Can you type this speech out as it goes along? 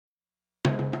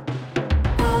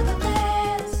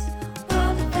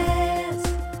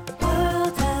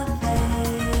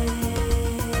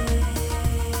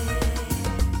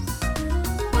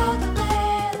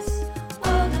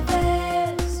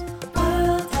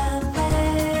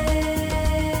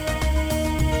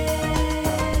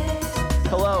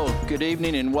Good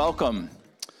evening and welcome.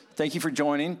 Thank you for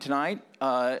joining tonight.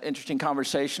 Interesting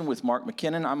conversation with Mark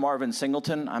McKinnon. I'm Marvin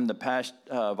Singleton. I'm the past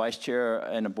vice chair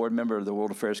and a board member of the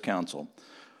World Affairs Council.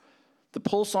 The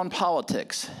Pulse on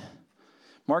Politics.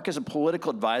 Mark is a political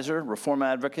advisor, reform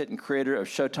advocate, and creator of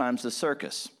Showtime's The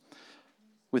Circus.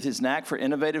 With his knack for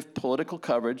innovative political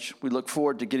coverage, we look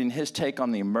forward to getting his take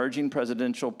on the emerging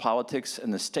presidential politics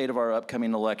and the state of our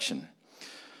upcoming election.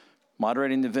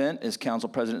 Moderating the event is Council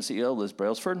President and CEO Liz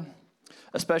Brailsford.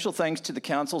 A special thanks to the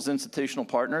Council's institutional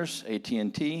partners,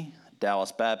 AT&T,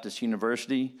 Dallas Baptist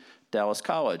University, Dallas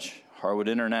College, Harwood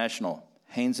International,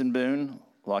 Haynes & Boone,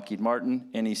 Lockheed Martin,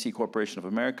 NEC Corporation of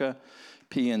America,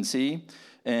 PNC,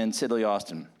 and Sidley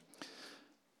Austin.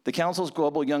 The Council's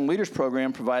Global Young Leaders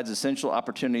Program provides essential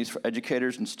opportunities for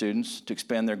educators and students to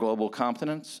expand their global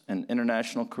competence and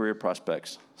international career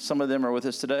prospects. Some of them are with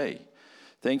us today.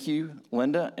 Thank you,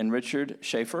 Linda and Richard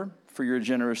Schaefer, for your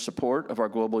generous support of our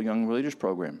Global Young Leaders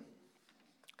Program.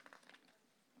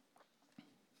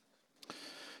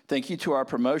 Thank you to our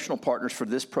promotional partners for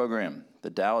this program, the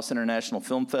Dallas International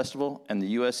Film Festival and the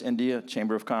U.S.-India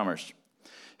Chamber of Commerce.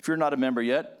 If you're not a member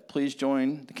yet, please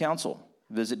join the Council.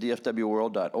 Visit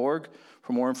dfwworld.org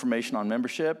for more information on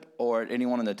membership or at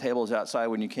anyone on the tables outside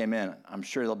when you came in. I'm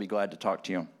sure they'll be glad to talk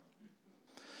to you.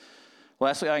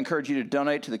 Lastly, I encourage you to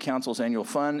donate to the Council's annual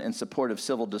fund in support of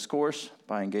civil discourse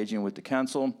by engaging with the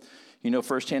Council. You know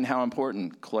firsthand how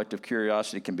important collective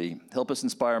curiosity can be. Help us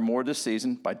inspire more this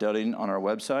season by donating on our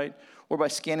website or by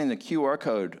scanning the QR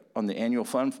code on the annual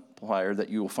fund flyer that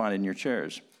you will find in your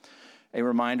chairs. A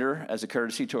reminder, as a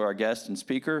courtesy to our guest and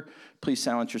speaker, please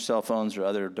silence your cell phones or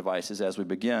other devices as we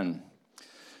begin.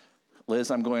 Liz,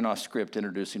 I'm going off script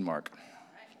introducing Mark.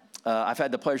 I've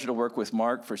had the pleasure to work with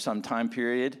Mark for some time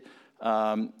period.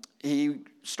 He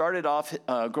started off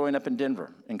growing up in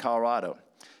Denver, in Colorado,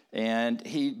 and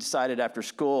he decided after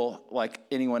school, like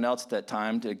anyone else at that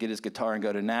time, to get his guitar and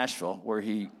go to Nashville, where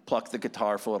he plucked the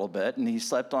guitar for a little bit, and he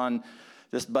slept on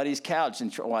this buddy's couch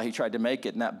while he tried to make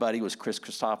it, and that buddy was Chris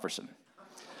Christopherson.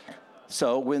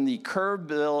 So when the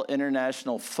Curveville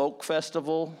International Folk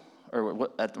Festival, or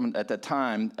at that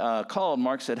time, called,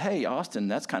 Mark said, "Hey, Austin,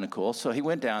 that's kind of cool." So he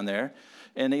went down there,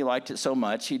 and he liked it so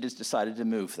much, he just decided to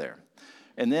move there.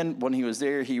 And then when he was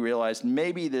there, he realized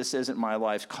maybe this isn't my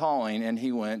life's calling, and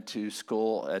he went to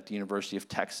school at the University of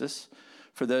Texas.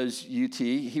 For those UT,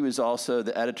 he was also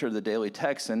the editor of the Daily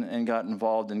Texan and got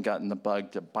involved and gotten the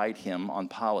bug to bite him on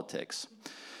politics.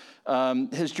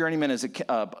 His journeyman as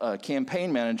a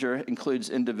campaign manager includes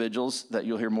individuals that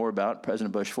you'll hear more about,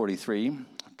 President Bush 43,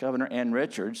 Governor Ann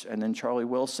Richards, and then Charlie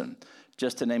Wilson,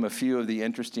 just to name a few of the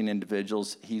interesting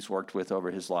individuals he's worked with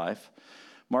over his life.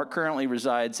 Mark currently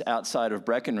resides outside of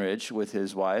Breckenridge with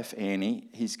his wife, Annie.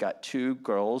 He's got 2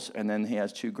 girls, and then he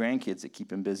has 2 grandkids that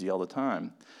keep him busy all the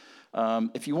time.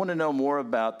 If you want to know more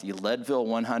about the Leadville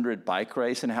 100 bike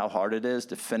race and how hard it is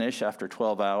to finish after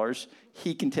 12 hours,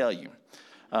 he can tell you.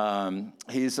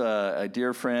 He's a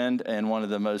dear friend and one of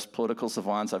the most political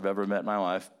savants I've ever met in my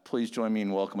life. Please join me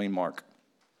in welcoming Mark.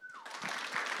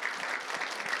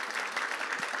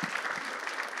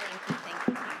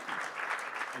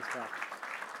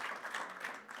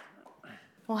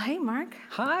 Well, hey, Mark.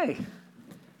 Hi.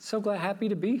 So happy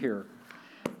to be here.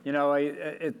 You know,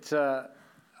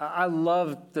 I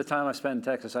love the time I spent in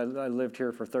Texas. I lived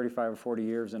here for 35 or 40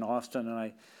 years in Austin,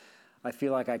 and I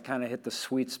feel like I kind of hit the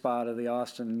sweet spot of the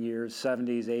Austin years,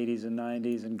 70s, 80s, and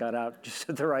 90s, and got out just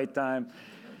at the right time.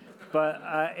 But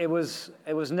it was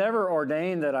never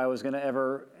ordained that I was going to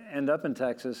ever end up in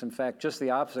Texas. In fact, just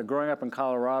the opposite. Growing up in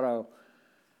Colorado,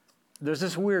 there's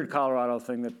this weird Colorado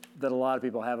thing that a lot of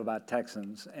people have about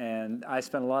Texans, and I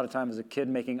spent a lot of time as a kid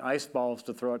making ice balls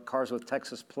to throw at cars with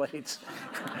Texas plates.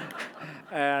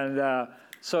 And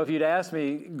so if you'd asked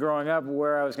me growing up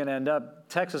where I was going to end up,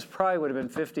 Texas probably would have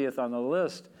been 50th on the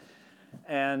list.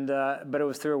 And but it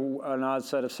was through an odd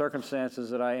set of circumstances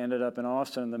that I ended up in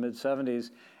Austin in the mid-'70s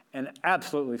and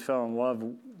absolutely fell in love,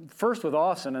 first with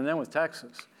Austin and then with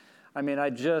Texas. I mean,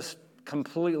 I just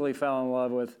completely fell in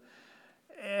love with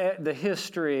the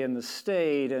history and the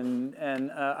state, and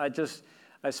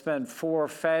I spent 4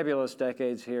 fabulous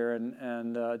decades here,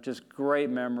 and just great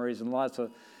memories and lots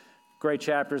of great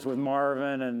chapters with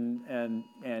Marvin and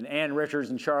Ann Richards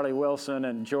and Charlie Wilson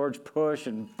and George Bush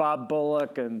and Bob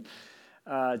Bullock and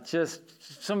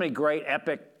just so many great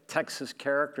epic Texas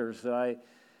characters that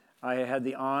I had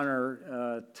the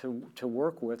honor to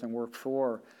work with and work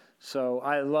for. So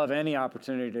I love any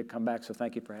opportunity to come back. So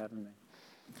thank you for having me.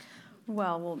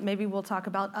 Well, maybe we'll talk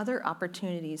about other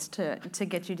opportunities to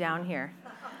get you down here.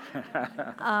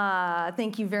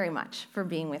 Thank you very much for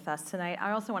being with us tonight.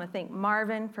 I also want to thank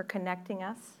Marvin for connecting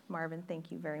us. Marvin,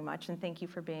 thank you very much, and thank you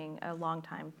for being a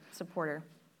longtime supporter.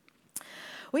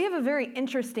 We have a very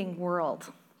interesting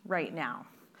world right now.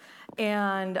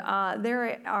 And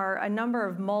there are a number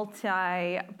of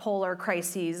multipolar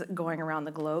crises going around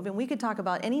the globe, and we could talk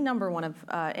about any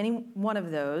one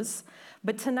of those.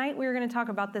 But tonight we're going to talk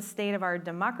about the state of our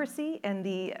democracy and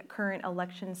the current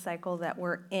election cycle that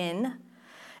we're in.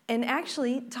 And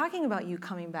actually, talking about you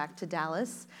coming back to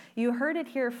Dallas, you heard it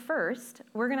here first.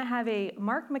 We're going to have a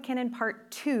Mark McKinnon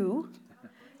Part 2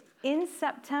 in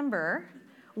September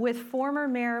with former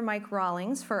Mayor Mike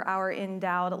Rawlings for our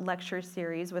Endowed Lecture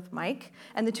Series with Mike.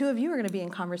 And the two of you are going to be in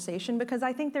conversation because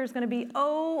I think there's going to be,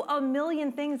 a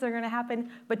million things that are going to happen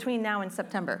between now and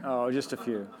September. Oh, just a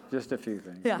few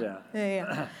things. Yeah.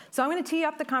 So I'm going to tee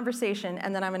up the conversation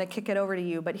and then I'm going to kick it over to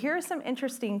you. But here are some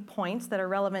interesting points that are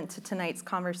relevant to tonight's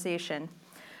conversation.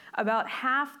 About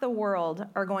half the world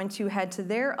are going to head to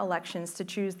their elections to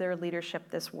choose their leadership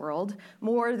this world,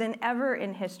 more than ever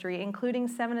in history, including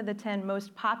 7 of the 10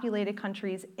 most populated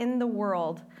countries in the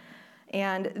world.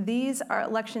 And these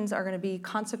elections are going to be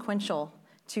consequential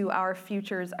to our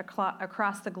futures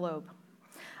across the globe.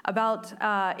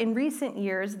 In recent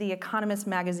years, The Economist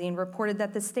magazine reported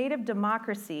that the state of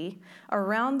democracy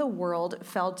around the world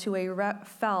fell to a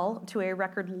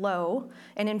record low.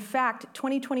 And in fact,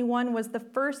 2021 was the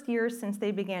first year since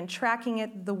they began tracking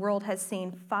it. The world has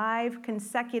seen 5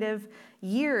 consecutive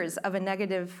years of a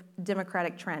negative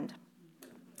democratic trend.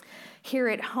 Here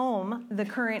at home, the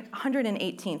current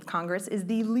 118th Congress is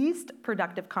the least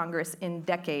productive Congress in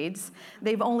decades.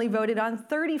 They've only voted on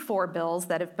 34 bills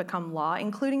that have become law,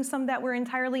 including some that were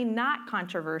entirely not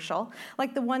controversial,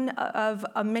 like the one of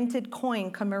a minted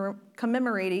coin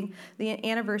commemorating the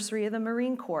anniversary of the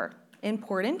Marine Corps.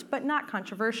 Important, but not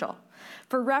controversial.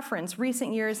 For reference,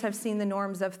 recent years have seen the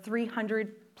norms of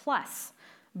 300 plus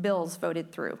bills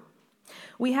voted through.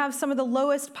 We have some of the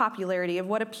lowest popularity of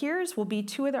what appears will be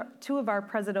two of our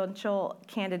presidential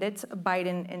candidates,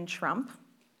 Biden and Trump.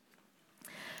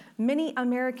 Many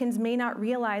Americans may not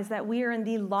realize that we are in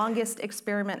the longest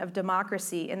experiment of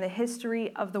democracy in the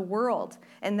history of the world,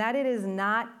 and that it is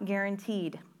not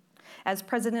guaranteed. As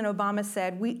President Obama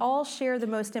said, we all share the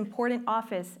most important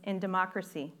office in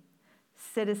democracy,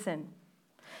 citizen.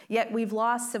 Yet we've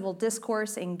lost civil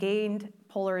discourse and gained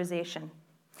polarization.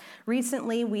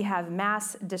 Recently, we have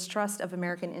mass distrust of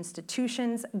American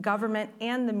institutions, government,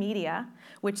 and the media,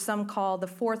 which some call the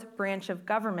fourth branch of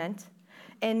government.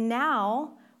 And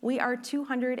now we are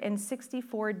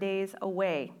 264 days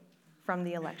away from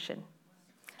the election.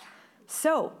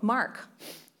 So, Mark,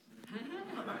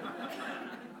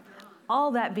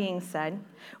 all that being said,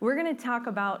 we're going to talk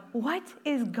about what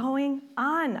is going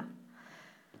on.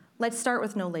 Let's start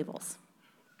with No Labels.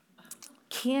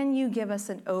 Can you give us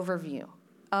an overview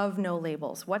of No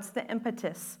Labels? What's the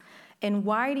impetus? And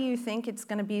why do you think it's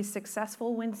going to be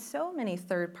successful when so many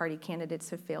third-party candidates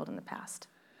have failed in the past?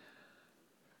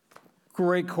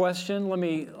 Great question. Let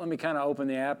me kind of open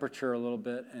the aperture a little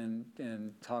bit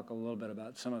and talk a little bit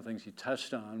about some of the things you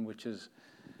touched on, which is,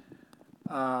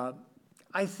 I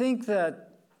think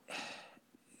that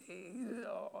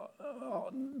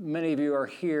many of you are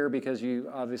here because you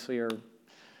obviously are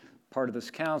part of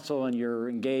this council and you're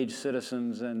engaged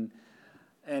citizens, and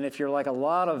if you're like a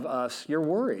lot of us, you're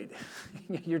worried.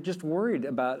 You're just worried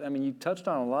about, you touched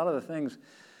on a lot of the things,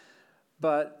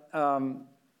 but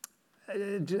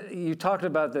you talked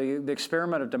about the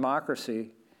experiment of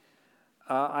democracy.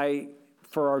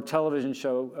 For our television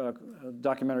show, a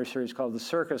documentary series called The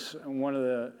Circus, one of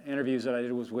the interviews that I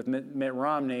did was with Mitt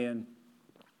Romney, and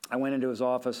I went into his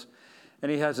office,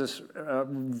 and he has this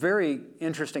very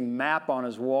interesting map on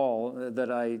his wall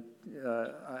that I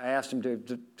asked him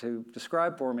to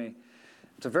describe for me.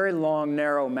 It's a very long,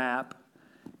 narrow map,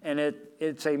 and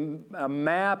it's a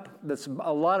map that's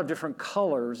a lot of different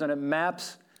colors, and it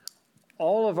maps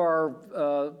all of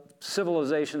our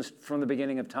civilizations from the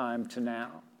beginning of time to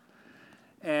now.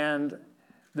 And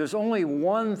there's only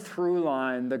one through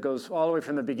line that goes all the way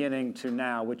from the beginning to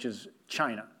now, which is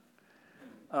China.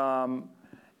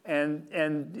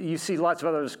 And you see lots of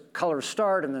other colors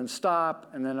start and then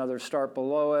stop, and then others start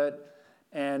below it.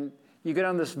 And you get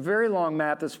on this very long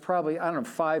map that's probably,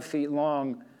 5 feet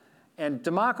long, and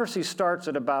democracy starts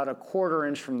at about a quarter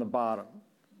inch from the bottom.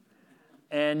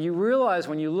 And you realize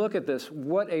when you look at this,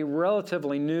 what a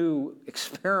relatively new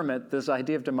experiment this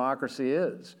idea of democracy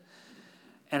is,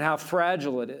 and how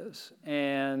fragile it is.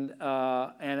 And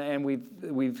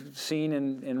we've seen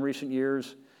in recent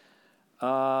years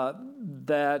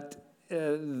that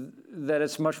that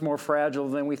it's much more fragile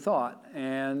than we thought,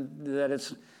 and that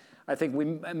I think we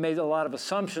made a lot of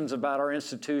assumptions about our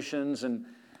institutions and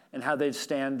how they'd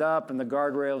stand up and the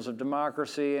guardrails of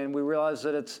democracy, and we realized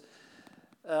that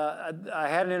I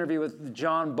had an interview with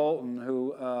John Bolton,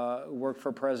 who worked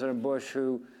for President Bush,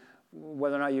 who,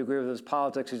 whether or not you agree with his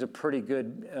politics, he's a pretty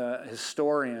good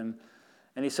historian,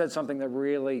 and he said something that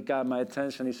really got my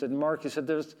attention. He said, Mark, he said,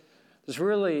 there's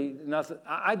really nothing.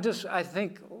 I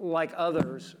think, like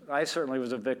others, I certainly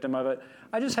was a victim of it.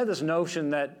 I just had this notion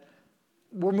that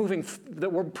that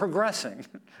we're progressing,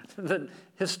 that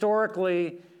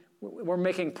historically we're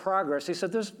making progress. He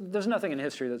said, there's nothing in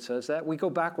history that says that. We go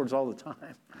backwards all the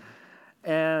time.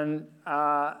 And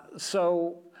I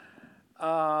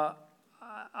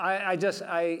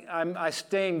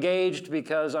stay engaged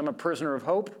because I'm a prisoner of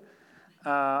hope.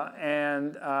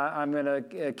 And I'm going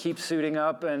to keep suiting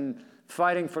up and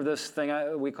fighting for this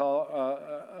thing we call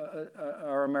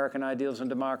our American ideals and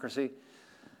democracy,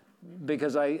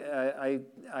 because there's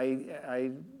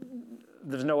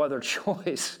no other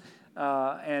choice,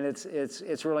 and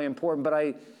it's really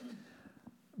important.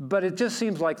 But it just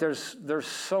seems like there's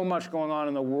so much going on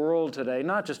in the world today,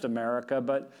 not just America,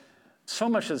 but so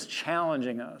much that's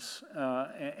challenging us,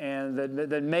 and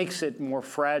that makes it more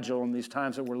fragile in these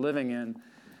times that we're living in.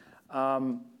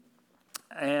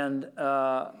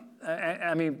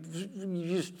 I mean,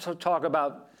 you just talk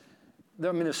about,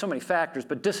 there's so many factors,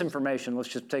 but disinformation, let's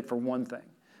just take for one thing.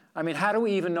 I mean, how do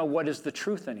we even know what is the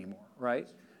truth anymore, right?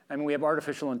 I mean, we have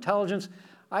artificial intelligence.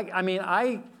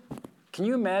 Can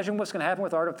you imagine what's going to happen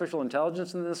with artificial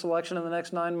intelligence in this election in the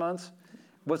next 9 months?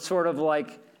 What sort of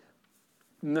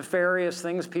nefarious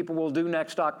things people will do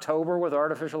next October with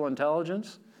artificial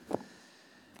intelligence?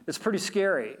 It's pretty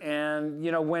scary. And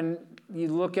when you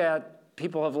look at,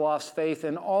 people have lost faith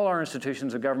in all our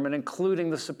institutions of government, including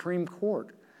the Supreme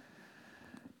Court.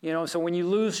 So when you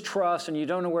lose trust and you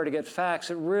don't know where to get facts,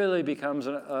 it really becomes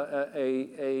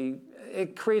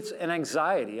it creates an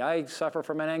anxiety. I suffer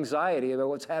from an anxiety about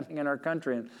what's happening in our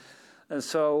country. And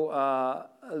so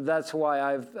that's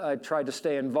why I tried to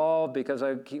stay involved, because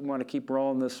I want to keep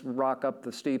rolling this rock up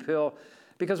the steep hill,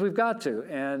 because we've got to.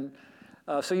 And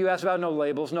so you asked about No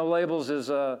Labels. No Labels is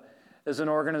an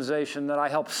organization that I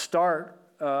helped start,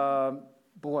 almost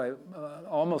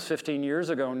 15 years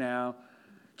ago now,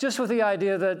 just with the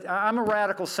idea that I'm a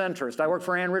radical centrist. I work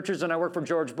for Ann Richards and I work for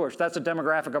George Bush. That's a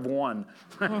demographic of one.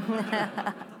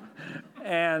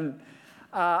 And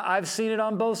I've seen it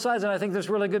on both sides, and I think there's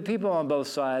really good people on both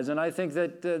sides. And I think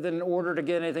that in order to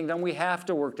get anything done, we have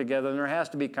to work together, and there has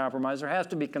to be compromise. There has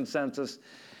to be consensus.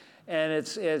 And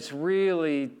it's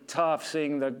really tough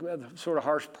seeing the sort of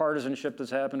harsh partisanship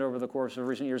that's happened over the course of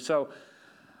recent years. So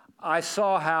I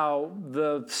saw how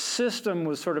the system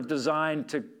was sort of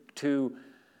designed to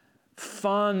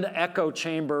fund echo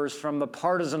chambers from the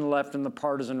partisan left and the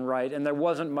partisan right, and there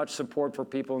wasn't much support for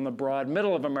people in the broad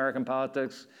middle of American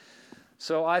politics.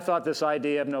 So I thought this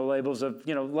idea of No Labels, of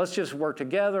let's just work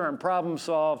together and problem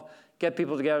solve, get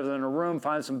people together in a room,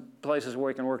 find some places where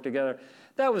we can work together.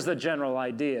 That was the general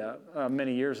idea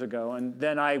many years ago. And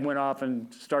then I went off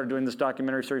and started doing this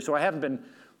documentary series. So I haven't been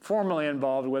formally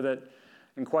involved with it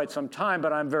in quite some time,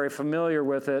 but I'm very familiar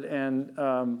with it, and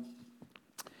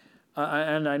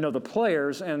I know the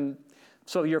players. And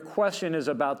so your question is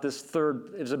about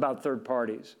third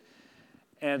parties.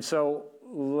 And so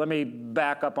let me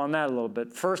back up on that a little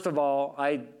bit. First of all,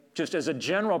 I just as a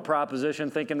general proposition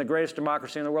think in the greatest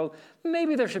democracy in the world,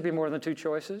 maybe there should be more than two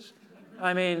choices.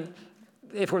 I mean,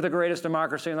 if we're the greatest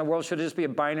democracy in the world, should it just be a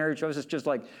binary choice? It's just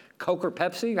like Coke or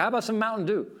Pepsi? How about some Mountain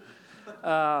Dew?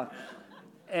 But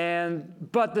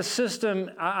the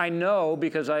system, I know,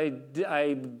 because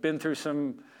I've been through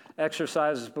some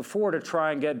exercises before to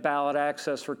try and get ballot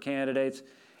access for candidates.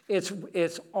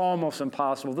 It's almost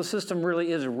impossible. The system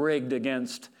really is rigged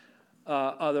against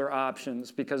other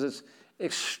options, because it's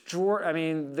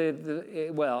extraordinary.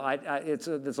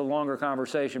 It's a longer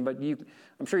conversation, but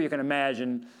I'm sure you can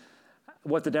imagine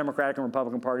what the Democratic and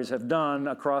Republican parties have done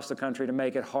across the country to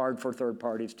make it hard for third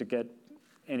parties to get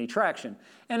any traction.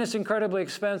 And it's incredibly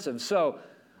expensive. So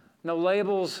No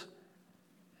Labels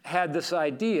had this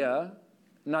idea,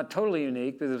 not totally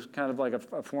unique, but it was kind of like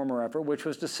a former effort, which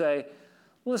was to say,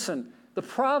 listen, the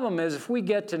problem is if we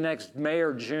get to next May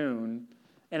or June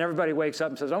and everybody wakes up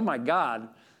and says, oh my God,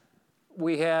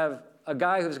 we have a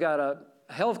guy who's got a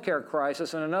healthcare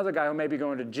crisis and another guy who may be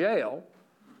going to jail,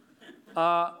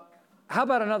 how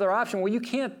about another option? Well, you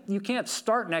can't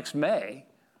start next May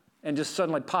and just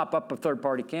suddenly pop up a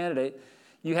third-party candidate.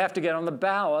 You have to get on the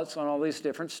ballots on all these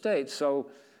different states.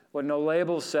 So what No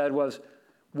Labels said was,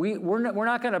 we're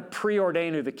not going to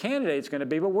preordain who the candidate's going to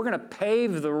be, but we're going to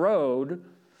pave the road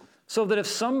so that if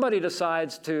somebody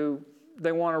decides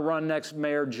they want to run next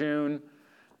May or June,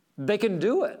 they can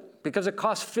do it, because it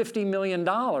costs $50 million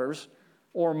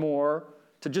or more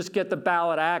to just get the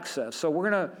ballot access. So we're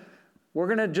not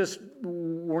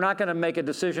going to make a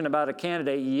decision about a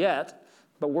candidate yet,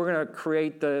 but we're going to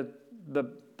create the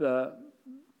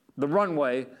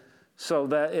runway so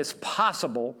that it's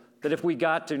possible that if we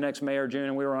got to next May or June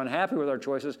and we were unhappy with our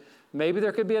choices, maybe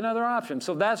there could be another option.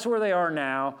 So that's where they are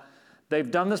now. They've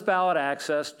done this ballot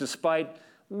access despite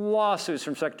lawsuits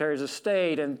from secretaries of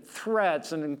state and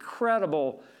threats and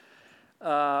incredible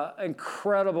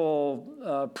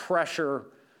pressure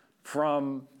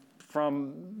from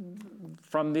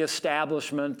the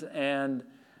establishment and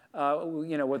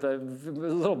with a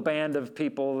little band of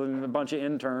people and a bunch of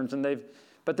interns,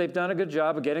 but they've done a good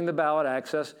job of getting the ballot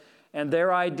access. And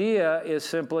their idea is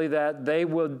simply that they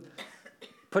would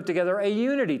put together a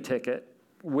unity ticket,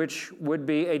 which would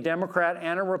be a Democrat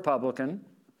and a Republican,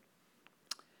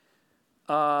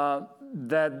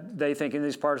 that they think in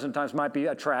these partisan times might be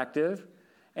attractive.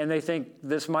 And they think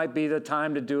this might be the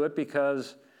time to do it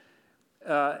because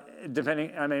all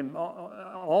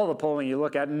the polling you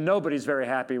look at, nobody's very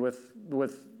happy with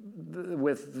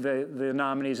the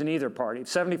nominees in either party.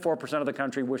 74% of the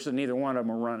country wish that neither one of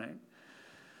them are running.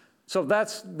 So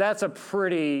that's a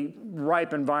pretty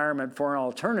ripe environment for an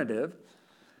alternative.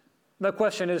 The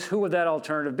question is, who would that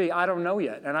alternative be? I don't know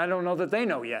yet, and I don't know that they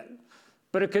know yet.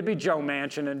 But it could be Joe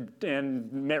Manchin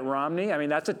and Mitt Romney. I mean,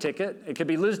 that's a ticket. It could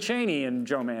be Liz Cheney and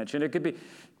Joe Manchin. It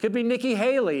could be Nikki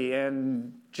Haley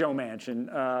and Joe Manchin.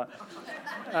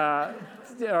 Or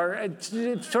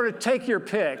sort of take your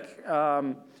pick.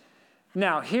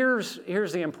 Now, here's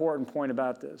the important point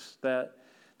about this, that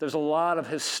there's a lot of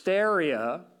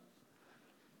hysteria.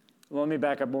 Let me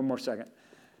back up one more second.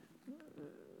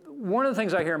 One of the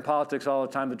things I hear in politics all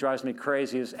the time that drives me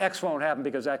crazy is X won't happen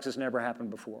because X has never happened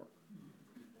before.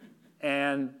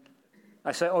 And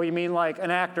I say, oh, you mean like an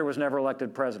actor was never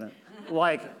elected president?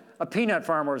 Like a peanut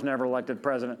farmer was never elected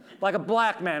president? Like a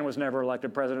black man was never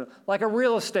elected president? Like a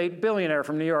real estate billionaire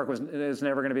from New York is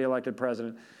never going to be elected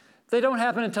president? They don't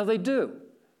happen until they do.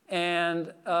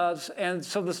 And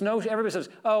so this notion, everybody says,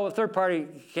 oh, a third party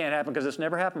can't happen because it's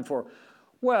never happened before.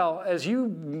 Well, as you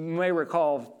may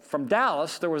recall from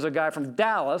Dallas, there was a guy from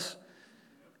Dallas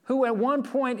who at one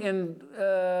point in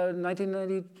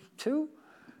 1992,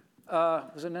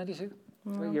 was it 92?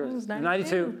 Well, it was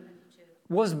 92,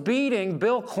 was beating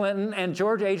Bill Clinton and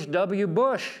George H.W.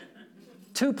 Bush,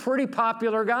 two pretty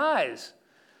popular guys.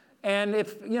 And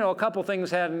if, a couple things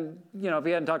hadn't, if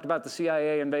he hadn't talked about the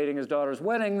CIA invading his daughter's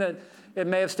wedding, that it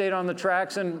may have stayed on the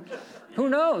tracks, and who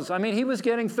knows? I mean, he was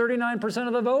getting 39%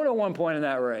 of the vote at one point in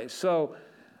that race. So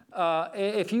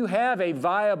if you have a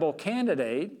viable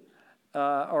candidate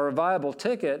or a viable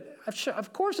ticket,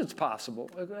 of course it's possible.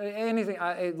 Anything.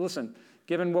 Listen,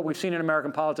 given what we've seen in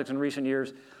American politics in recent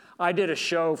years, I did a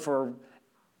show for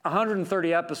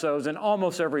 130 episodes, and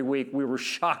almost every week we were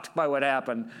shocked by what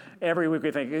happened. Every week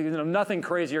we think, nothing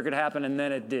crazier could happen, and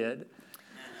then it did.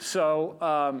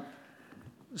 So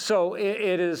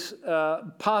it is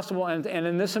possible, and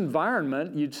in this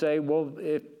environment, you'd say, well,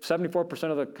 if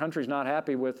 74% of the country's not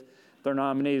happy with their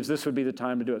nominees, this would be the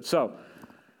time to do it. So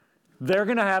they're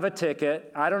going to have a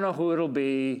ticket. I don't know who it'll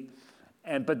be,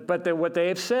 but what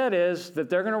they've said is that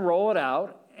they're going to roll it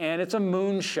out, and it's a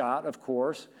moonshot, of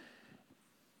course.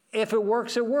 If it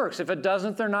works, it works. If it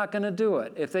doesn't, they're not going to do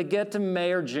it. If they get to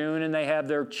May or June and they have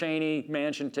their Cheney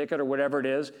Manchin ticket or whatever it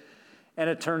is, and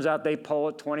it turns out they poll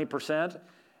at 20%,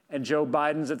 and Joe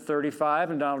Biden's at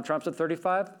 35 and Donald Trump's at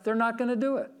 35, they're not going to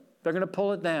do it. They're going to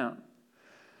pull it down.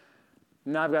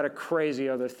 Now I've got a crazy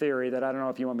other theory that I don't know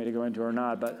if you want me to go into or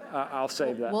not, but I'll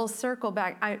save that. We'll circle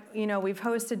back. We've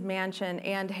hosted Manchin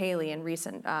and Haley in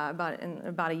recent about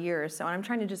a year or so, and I'm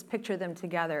trying to just picture them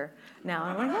together now.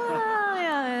 I'm like,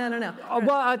 I don't know.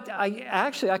 Well,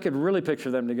 I could really picture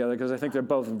them together because I think they're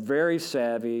both very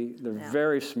savvy. They're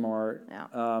very smart.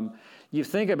 Yeah. You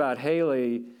think about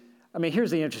Haley. I mean,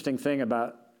 here's the interesting thing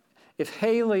about if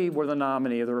Haley were the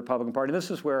nominee of the Republican Party,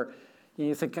 this is where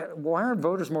you think, why aren't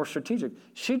voters more strategic?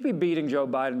 She'd be beating Joe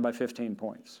Biden by 15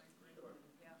 points,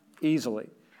 easily.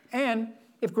 And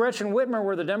if Gretchen Whitmer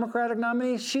were the Democratic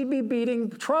nominee, she'd be beating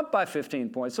Trump by 15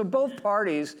 points. So both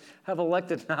parties have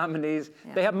elected nominees.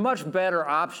 Yeah. They have much better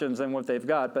options than what they've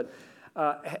got. But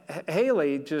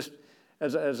Haley, just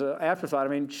as an afterthought, I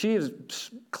mean, she is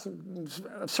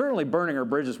certainly burning her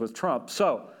bridges with Trump.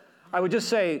 So I would just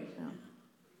say,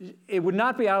 it would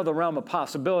not be out of the realm of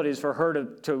possibilities for her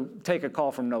to take a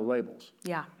call from no labels.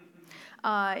 Yeah.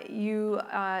 You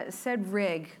said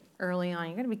rig early on.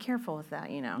 You got to be careful with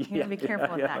that, you know. You got to be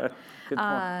careful with that. Good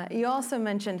point. You also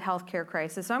mentioned healthcare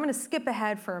crisis. So I'm going to skip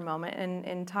ahead for a moment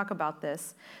and talk about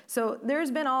this. So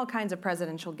there's been all kinds of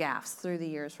presidential gaffes through the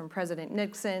years, from President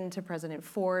Nixon to President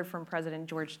Ford, from President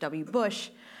George W.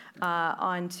 Bush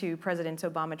on to Presidents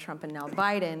Obama, Trump, and now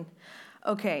Biden.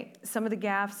 Okay, some of the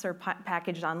gaffes are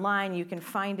packaged online. You can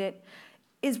find it.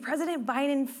 Is President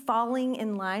Biden falling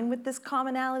in line with this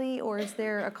commonality, or is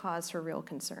there a cause for real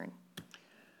concern?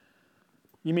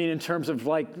 You mean in terms of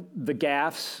like the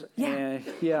gaffes? Yeah.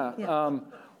 Yeah.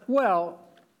 Well,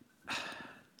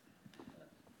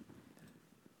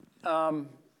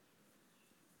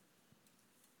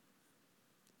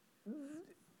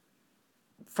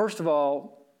 first of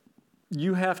all,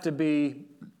 you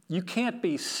can't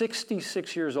be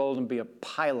 66 years old and be a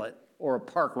pilot or a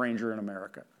park ranger in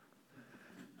America,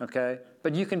 okay?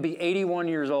 But you can be 81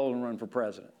 years old and run for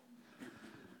president.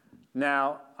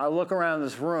 Now, I look around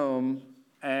this room,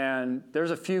 and there's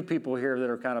a few people here that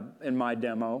are kind of in my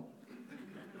demo.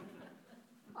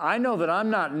 I know that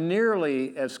I'm not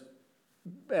nearly as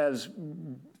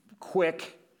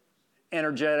quick,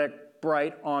 energetic,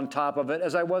 bright, on top of it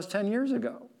as I was 10 years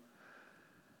ago.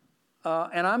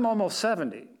 And I'm almost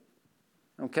 70,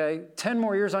 okay? 10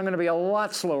 more years, I'm going to be a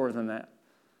lot slower than that.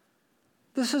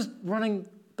 This is running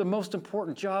the most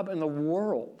important job in the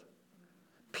world.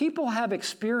 People have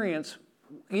experience.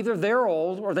 Either they're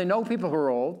old or they know people who are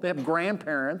old. They have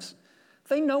grandparents.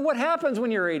 They know what happens when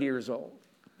you're 80 years old.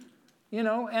 You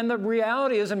know, and the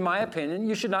reality is, in my opinion,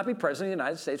 you should not be president of the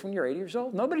United States when you're 80 years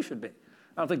old. Nobody should be. I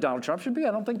don't think Donald Trump should be.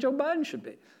 I don't think Joe Biden should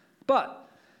be. But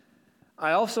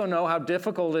I also know how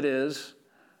difficult it is.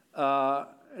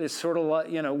 It's sort of like,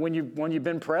 you know, when you've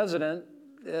been president,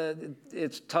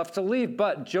 it's tough to leave.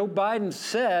 But Joe Biden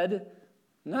said,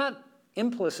 not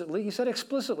implicitly, he said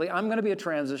explicitly, I'm going to be a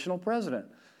transitional president.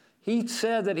 He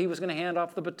said that he was going to hand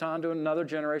off the baton to another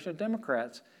generation of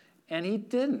Democrats, and he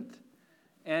didn't.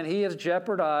 And he has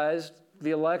jeopardized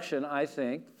the election, I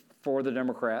think, for the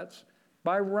Democrats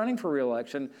by running for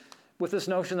re-election with this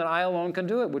notion that I alone can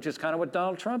do it, which is kind of what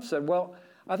Donald Trump said. Well,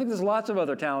 I think there's lots of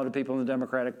other talented people in the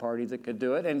Democratic Party that could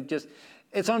do it, and just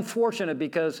it's unfortunate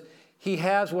because he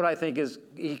has what I think is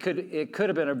it could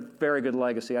have been a very good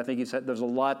legacy. I think he said there's a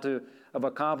lot of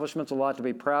accomplishments, a lot to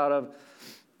be proud of.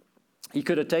 He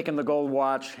could have taken the gold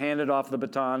watch, handed off the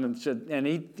baton, and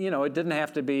he, you know, it didn't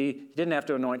have to be. He didn't have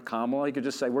to anoint Kamala. He could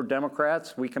just say, "We're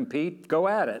Democrats. We compete. Go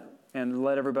at it," and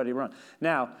let everybody run.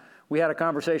 Now, we had a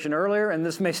conversation earlier, and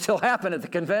this may still happen at the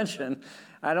convention.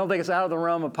 I don't think it's out of the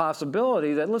realm of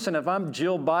possibility that, listen, if I'm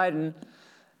Jill Biden,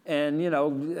 and you know,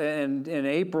 and in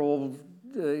April,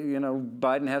 you know,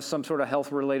 Biden has some sort of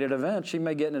health-related event, she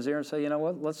may get in his ear and say, you know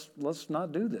what, let's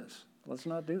not do this. Let's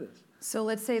not do this. So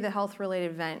let's say the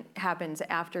health-related event happens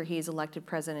after he's elected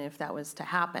president, if that was to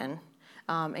happen,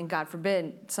 and God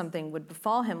forbid something would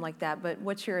befall him like that. But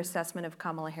what's your assessment of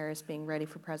Kamala Harris being ready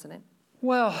for president?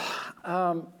 Well,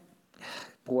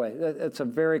 boy, that's a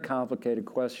very complicated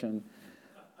question.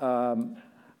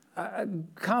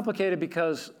 Complicated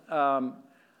because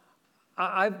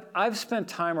I've spent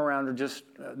time around her, just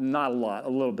not a lot, a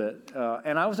little bit,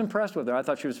 and I was impressed with her. I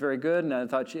thought she was very good, and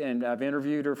and I've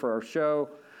interviewed her for our show,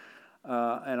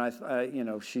 and I you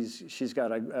know, she's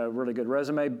got a really good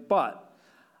resume. But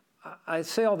I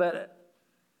say all that.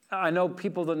 I know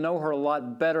people that know her a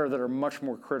lot better that are much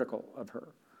more critical of her,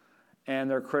 and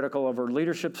they're critical of her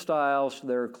leadership styles.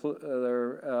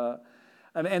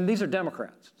 And these are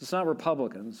Democrats. It's not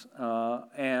Republicans,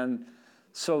 and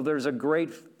so there's a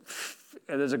great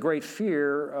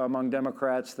fear among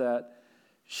Democrats that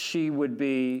she would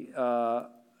be a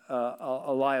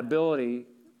liability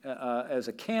as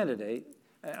a candidate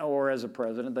or as a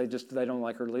president. They don't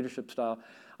like her leadership style.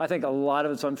 I think a lot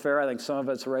of it's unfair. I think some of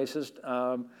it's racist,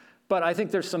 but I think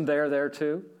there's some there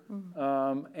too.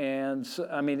 Mm-hmm. And so,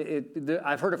 I mean,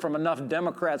 I've heard it from enough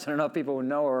Democrats and enough people who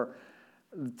know her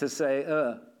to say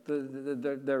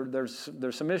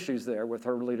there's some issues there with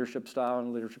her leadership style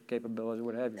and leadership capability,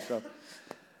 what have you. So,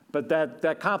 but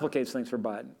that complicates things for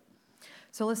Biden.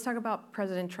 So let's talk about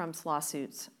President Trump's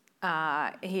lawsuits.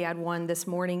 He had one this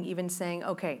morning even saying,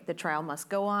 okay, the trial must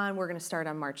go on. We're going to start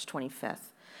on March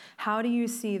 25th. How do you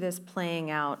see this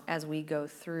playing out as we go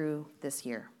through this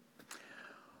year?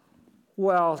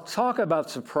 Well, talk about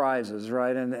surprises,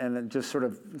 right? And just sort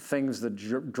of things that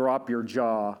drop your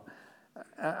jaw.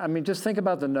 I mean, just think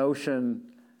about the notion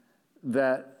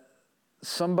that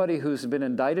somebody who's been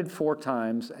indicted 4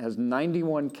 times, has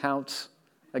 91 counts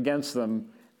against them,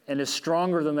 and is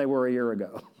stronger than they were a year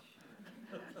ago.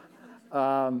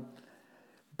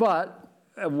 But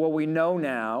what we know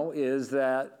now is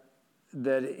that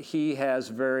he has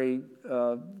very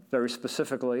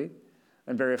specifically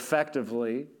and very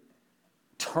effectively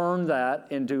turned that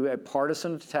into a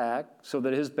partisan attack so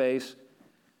that his base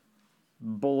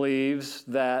believes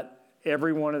that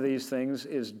every one of these things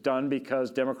is done because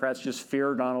Democrats just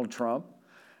fear Donald Trump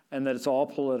and that it's all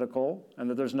political and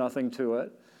that there's nothing to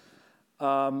it.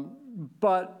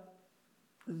 But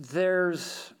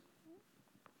there's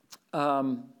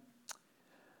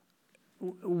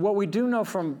what we do know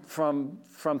from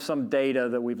some data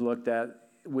that we've looked at,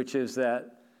 which is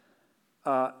that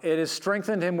it has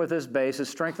strengthened him with his base, has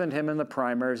strengthened him in the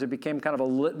primaries. It became kind of a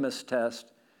litmus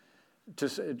test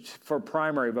for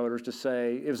primary voters to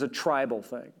say it was a tribal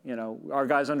thing. You know, our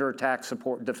guy's under attack,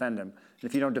 defend him. And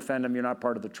if you don't defend him, you're not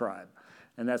part of the tribe.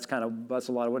 And that's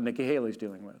a lot of what Nikki Haley's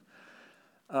dealing with.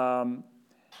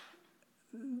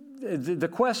 The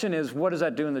question is, what does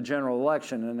that do in the general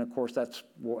election? And of course, that's,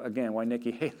 again, why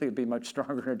Nikki Haley would be much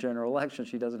stronger in a general election.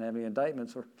 She doesn't have any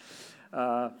indictments.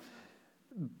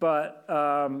 But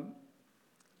the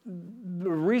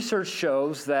research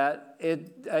shows that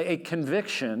a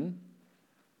conviction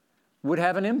would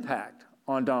have an impact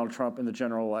on Donald Trump in the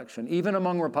general election, even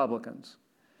among Republicans.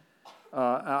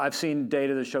 I've seen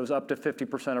data that shows up to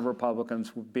 50% of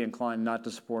Republicans would be inclined not to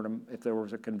support him if there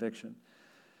was a conviction.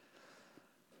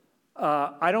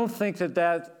 I don't think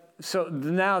so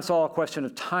now it's all a question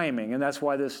of timing, and that's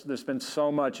why there's been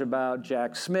so much about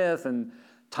Jack Smith and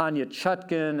Tanya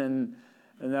Chutkan and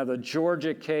now the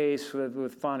Georgia case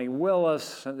with Fonnie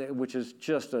Willis, which is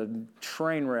just a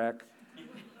train wreck.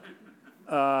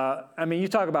 I mean, you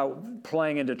talk about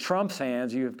playing into Trump's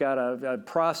hands. You've got a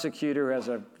prosecutor who has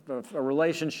a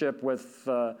relationship with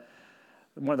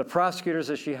one of the prosecutors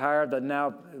that she hired that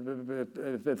now,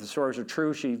 if the stories are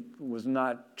true, she was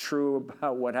not true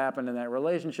about what happened in that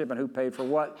relationship and who paid for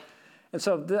what. And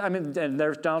so, and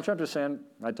there's Donald Trump just saying,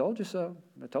 I told you so,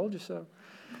 I told you so.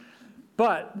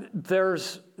 But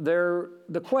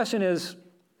the question is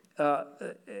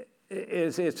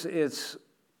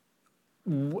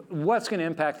what's going to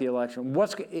impact the election?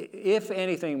 If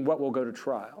anything, what will go to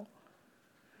trial?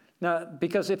 Now,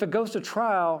 because if it goes to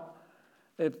trial,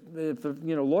 if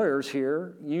lawyers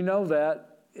here, you know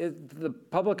that the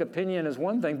public opinion is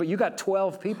one thing, but you got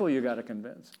 12 people you got to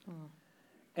convince.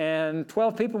 And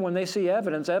 12 people, when they see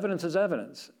evidence, evidence is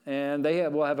evidence. And they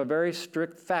will have a very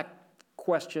strict fact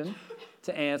question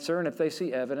to answer. And if they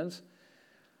see evidence,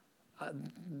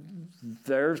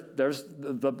 there's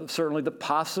certainly the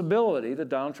possibility that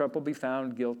Donald Trump will be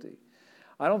found guilty.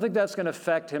 I don't think that's going to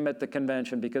affect him at the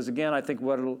convention because, again, I think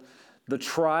the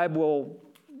tribe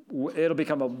it'll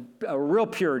become a real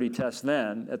purity test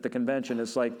then at the convention.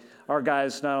 It's like, our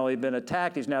guy's not only been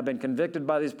attacked, he's now been convicted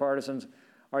by these partisans.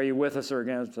 Are you with us or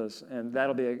against us? And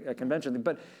that'll be a convention thing.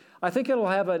 But I think it'll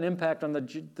have an impact on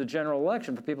the general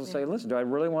election for people to say, listen, do I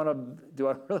really want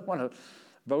to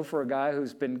vote for a guy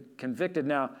who's been convicted?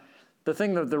 Now, the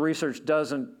thing that the research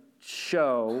doesn't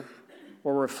show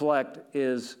or reflect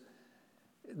is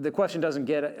the question doesn't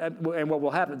get it, and what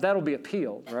will happen, that'll be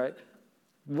appealed, right?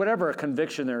 Whatever a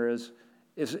conviction there is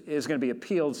going to be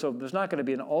appealed, so there's not going to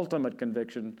be an ultimate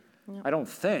conviction, I don't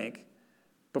think,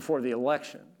 before the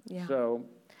election. Yeah. So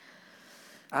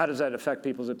how does that affect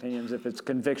people's opinions if it's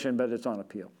conviction but it's on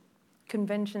appeal?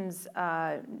 Convention's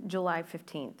July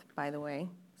 15th, by the way.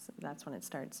 So that's when it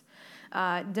starts.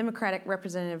 Democratic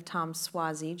Representative Tom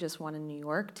Suozzi just won in New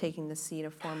York, taking the seat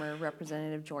of former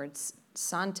Representative George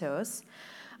Santos.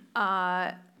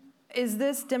 Is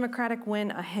this Democratic win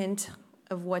a hint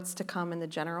of what's to come in the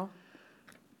general?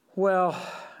 Well,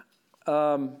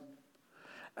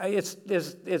 it's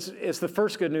the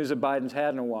first good news that Biden's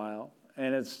had in a while,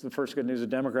 and it's the first good news that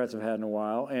Democrats have had in a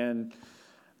while, and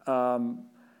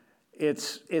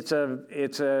it's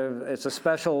a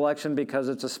special election because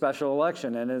it's a special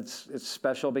election, and it's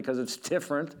special because it's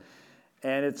different,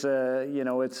 and it's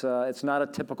not a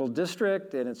typical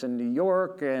district, and it's in New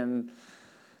York, and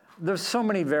there's so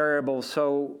many variables.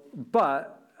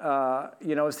 But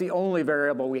it's the only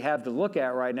variable we have to look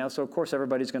at right now. So of course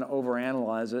everybody's going to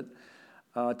overanalyze it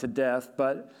to death.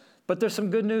 But there's some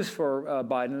good news for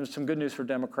Biden. There's some good news for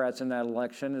Democrats in that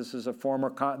election. This is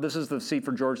this is the seat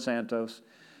for George Santos,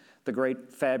 the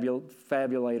great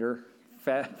fabricator.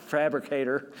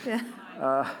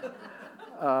 Yeah.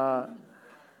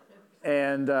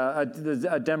 And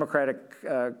a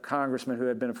Democratic congressman who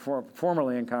had been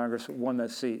formerly in Congress won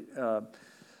that seat.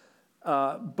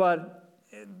 But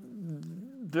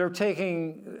they're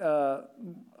taking,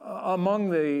 among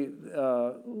the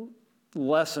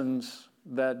lessons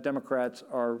that Democrats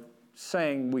are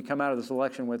saying we come out of this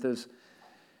election with is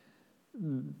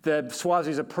that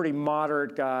Swazi's a pretty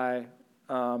moderate guy,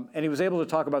 and he was able to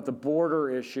talk about the border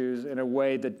issues in a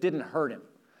way that didn't hurt him.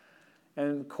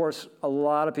 And of course, a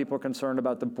lot of people are concerned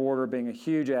about the border being a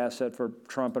huge asset for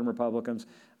Trump and Republicans.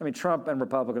 I mean, Trump and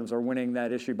Republicans are winning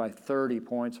that issue by 30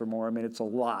 points or more. I mean, it's a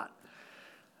lot.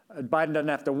 Biden doesn't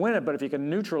have to win it, but if he can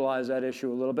neutralize that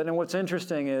issue a little bit. And what's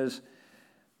interesting is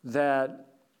that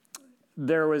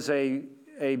there was a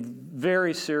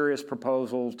very serious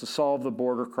proposal to solve the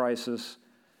border crisis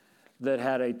that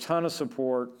had a ton of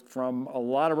support from a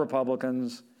lot of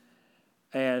Republicans,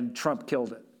 and Trump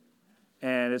killed it.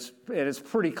 And it's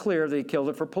pretty clear that he killed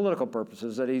it for political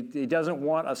purposes, that he doesn't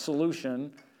want a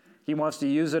solution. He wants to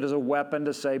use it as a weapon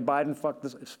to say, Biden fucked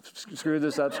this, screw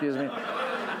this up, excuse me.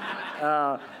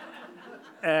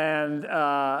 And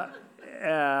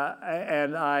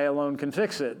I alone can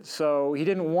fix it. So he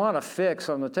didn't want a fix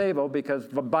on the table because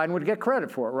Biden would get credit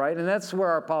for it, right? And that's where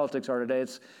our politics are today.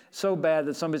 It's so bad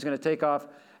that somebody's going to take off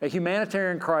a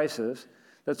humanitarian crisis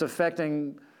that's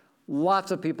affecting lots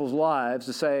of people's lives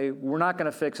to say, we're not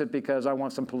going to fix it because I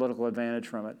want some political advantage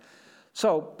from it.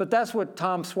 So, but that's what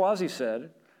Tom Swazi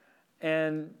said.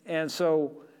 And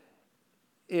so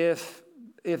if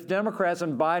Democrats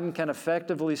and Biden can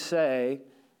effectively say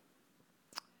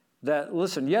that,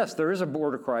 listen, yes, there is a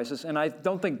border crisis, and I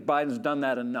don't think Biden's done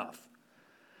that enough.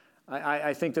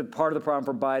 I think that part of the problem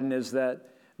for Biden is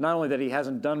that not only that he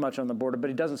hasn't done much on the border, but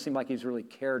he doesn't seem like he's really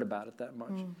cared about it that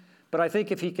much. But I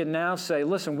think if he can now say,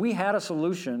 listen, we had a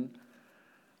solution,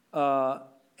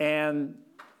 and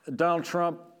Donald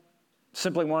Trump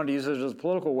simply wanted to use it as a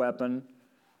political weapon,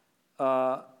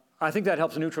 I think that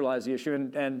helps neutralize the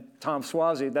issue. And Tom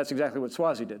Swazi, that's exactly what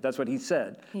Swazi did. That's what he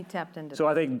said. He tapped into So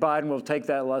I think Biden will take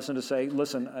that lesson to say,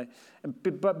 listen,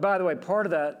 but by the way, part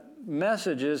of that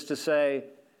message is to say,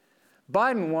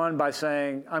 Biden won by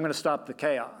saying, I'm going to stop the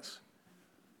chaos.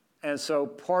 And so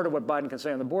part of what Biden can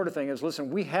say on the border thing is, listen,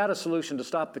 we had a solution to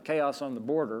stop the chaos on the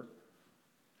border,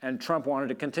 and Trump wanted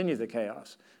to continue the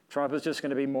chaos. Trump is just going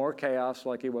to be more chaos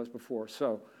like he was before.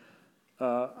 So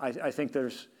I think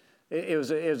it's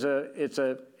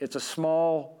a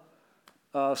small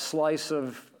slice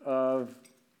of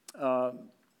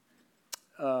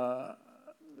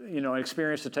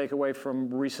experience to take away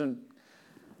from a recent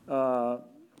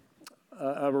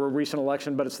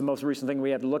election, but it's the most recent thing we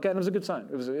had to look at, and it was a good sign.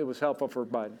 It was helpful for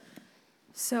Biden.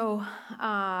 So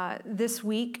this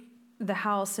week, the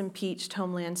House impeached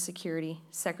Homeland Security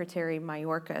Secretary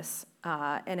Mayorkas.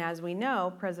 And as we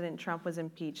know, President Trump was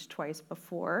impeached twice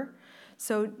before.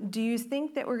 So do you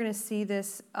think that we're going to see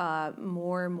this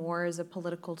more and more as a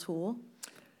political tool?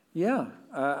 Yeah,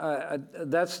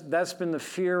 that's been the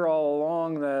fear all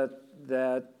along,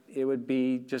 that it would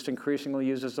be just increasingly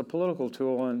used as a political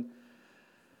tool. And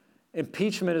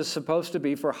impeachment is supposed to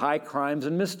be for high crimes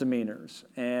and misdemeanors.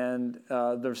 And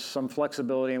there's some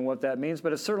flexibility in what that means,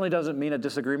 but it certainly doesn't mean a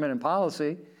disagreement in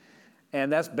policy. And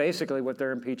that's basically what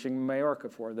they're impeaching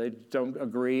Mayorkas for. They don't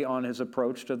agree on his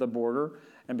approach to the border,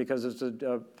 and because it's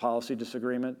a policy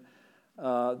disagreement,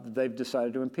 they've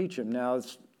decided to impeach him. Now,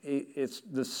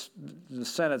 the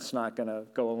Senate's not going to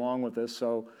go along with this.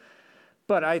 So,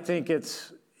 but I think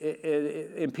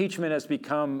impeachment has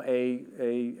become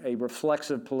a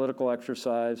reflexive political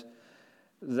exercise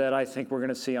that I think we're going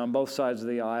to see on both sides of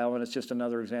the aisle, and it's just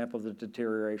another example of the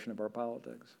deterioration of our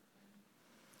politics.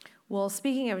 Well,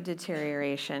 speaking of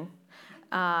deterioration,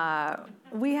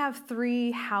 we have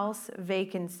 3 House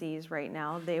vacancies right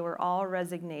now. They were all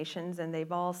resignations, and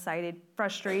they've all cited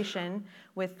frustration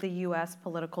with the U.S.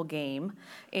 political game.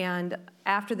 And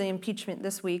after the impeachment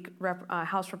this week,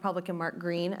 House Republican Mark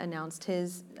Green announced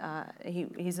he's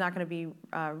not going to be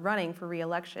running for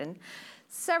re-election.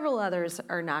 Several others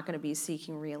are not going to be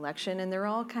seeking re-election, and they're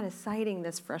all kind of citing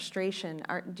this frustration.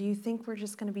 Do you think we're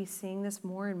just going to be seeing this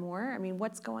more and more? I mean,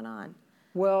 what's going on?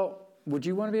 Well, would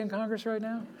you want to be in Congress right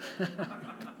now?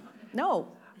 No.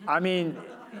 I mean,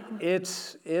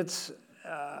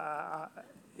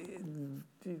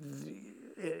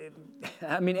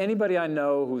 anybody I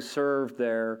know who served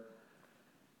there,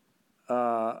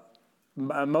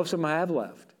 most of them have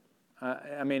left.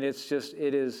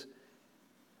 It is.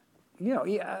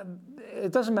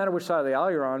 It doesn't matter which side of the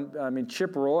aisle you're on. I mean,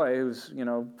 Chip Roy, who's,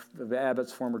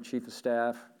 Abbott's former chief of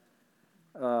staff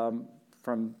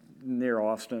from near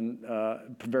Austin,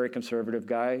 very conservative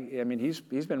guy. I mean, he's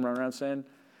been running around saying,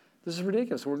 this is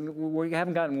ridiculous. We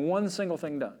haven't gotten one single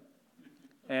thing done.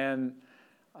 And,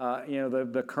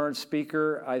 the current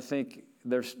speaker, I think,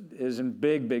 is in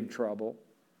big trouble.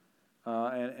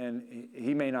 And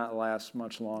he may not last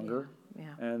much longer.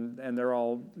 Yeah. And they're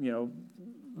all,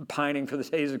 pining for the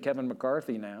days of Kevin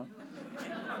McCarthy now.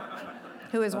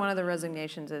 Who is one of the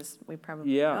resignations, as we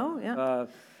probably Yeah. know. Yeah.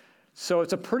 So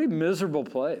it's a pretty miserable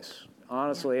place,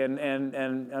 honestly, and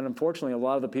unfortunately, a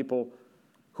lot of the people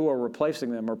who are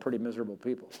replacing them are pretty miserable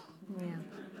people. Yeah.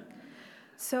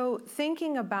 So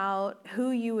thinking about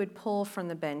who you would pull from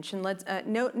the bench, and let's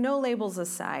no labels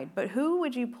aside, but who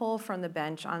would you pull from the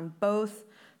bench on both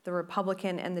the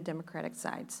Republican and the Democratic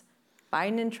sides?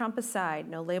 Biden and Trump aside,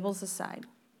 no labels aside.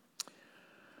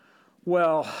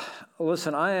 Well,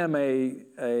 listen, I am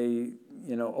a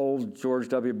old George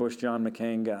W. Bush, John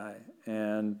McCain guy,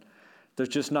 and there's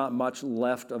just not much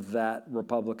left of that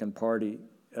Republican Party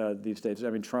these days. I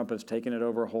mean, Trump has taken it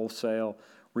over wholesale,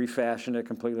 refashioned it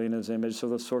completely in his image. So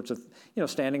those sorts of,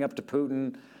 standing up to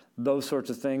Putin, those sorts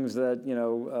of things that,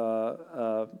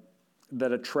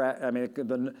 that attract, I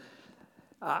mean,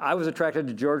 I was attracted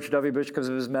to George W. Bush because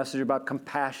of his message about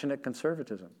compassionate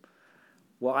conservatism.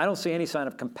 Well, I don't see any sign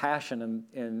of compassion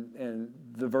in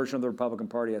the version of the Republican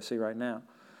Party I see right now.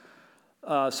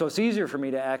 So it's easier for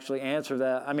me to actually answer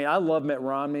that. I mean, I love Mitt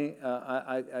Romney.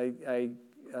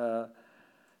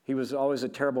 He was always a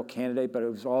terrible candidate, but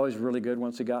it was always really good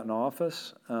once he got in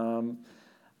office.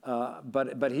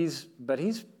 But he's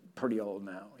pretty old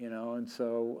now, and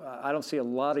so I don't see a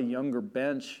lot of younger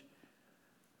bench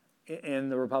in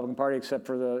the Republican Party, except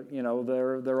for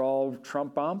they're all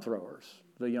Trump bomb throwers.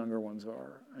 The younger ones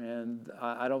are, and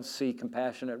I don't see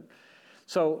compassionate.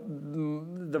 So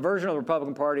the version of the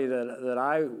Republican Party that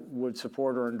I would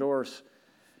support or endorse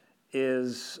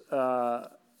has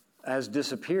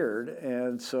disappeared,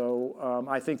 and so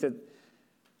I think that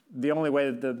the only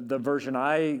way that the version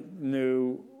I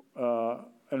knew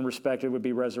and respected would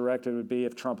be resurrected would be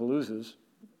if Trump loses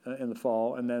in the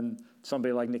fall, and then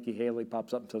somebody like Nikki Haley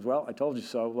pops up and says, well, I told you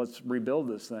so, let's rebuild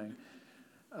this thing.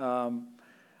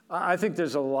 I think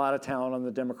there's a lot of talent on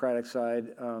the Democratic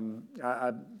side.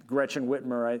 Gretchen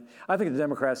Whitmer, I think the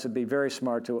Democrats would be very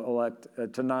smart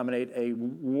to nominate a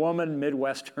woman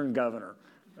Midwestern governor.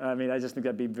 I mean, I just think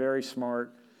that'd be very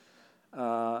smart.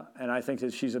 And I think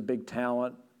that she's a big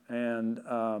talent. And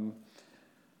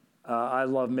I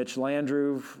love Mitch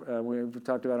Landrieu. We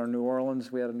talked about our New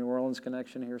Orleans. We had a New Orleans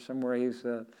connection here somewhere. He's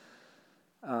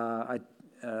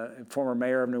former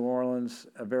mayor of New Orleans,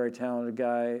 a very talented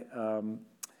guy.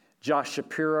 Josh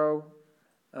Shapiro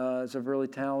is a really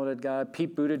talented guy.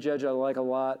 Pete Buttigieg I like a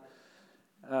lot.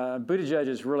 Buttigieg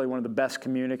is really one of the best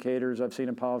communicators I've seen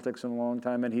in politics in a long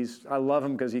time, and I love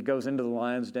him because he goes into the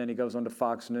Lion's Den, he goes onto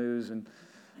Fox News, and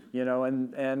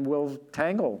will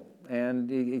tangle, and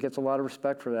he gets a lot of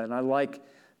respect for that. And I like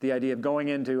the idea of going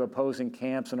into opposing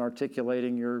camps and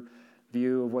articulating your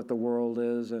view of what the world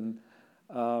is, and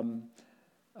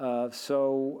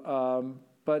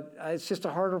but it's just a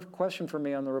harder question for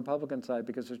me on the Republican side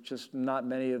because there's just not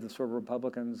many of the sort of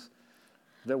Republicans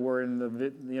that were in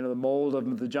the mold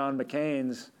of the John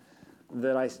McCains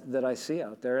that I see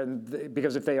out there, and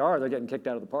because if they are, they're getting kicked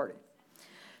out of the party.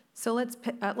 So let's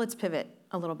pivot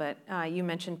a little bit. You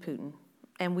mentioned Putin,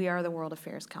 and we are the World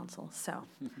Affairs Council. So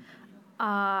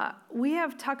we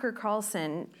have Tucker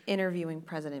Carlson interviewing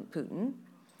President Putin.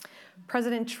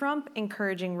 President Trump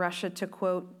encouraging Russia to,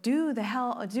 quote, do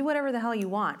whatever the hell you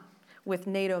want with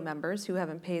NATO members who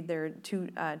haven't paid their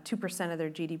 2% of their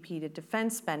GDP to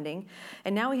defense spending.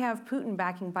 And now we have Putin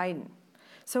backing Biden.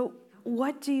 So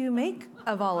what do you make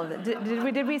of all of it?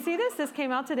 Did we see this? This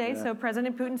came out today. Yeah. So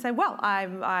President Putin said, well,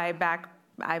 I back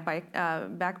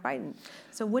Biden.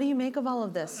 So what do you make of all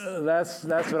of this? That's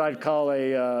what I'd call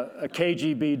a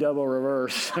KGB double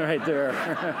reverse right there.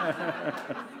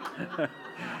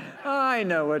 I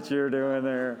know what you're doing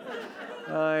there.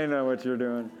 I know what you're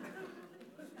doing.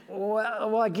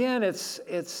 Well, again, it's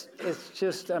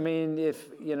just. I mean,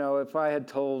 if I had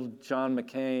told John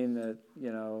McCain that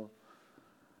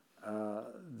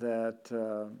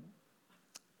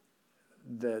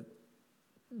that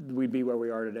we'd be where we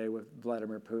are today with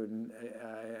Vladimir Putin,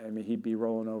 I mean, he'd be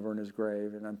rolling over in his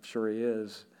grave, and I'm sure he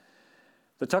is.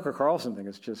 The Tucker Carlson thing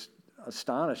is just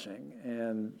astonishing,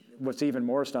 and what's even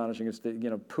more astonishing is that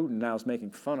Putin now is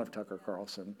making fun of Tucker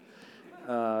Carlson,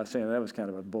 saying that was kind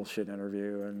of a bullshit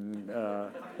interview, and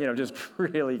just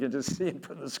really you can just see him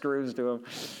putting the screws to him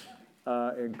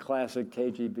in classic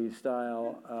KGB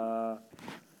style.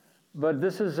 But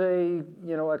this is a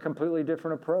completely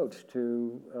different approach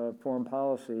to foreign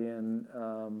policy, and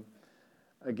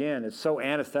again, it's so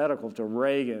antithetical to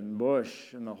Reagan,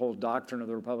 Bush, and the whole doctrine of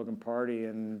the Republican Party,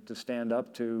 and to stand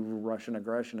up to Russian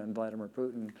aggression and Vladimir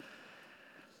Putin.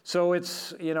 So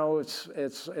it's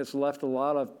left a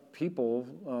lot of people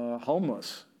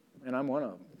homeless, and I'm one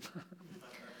of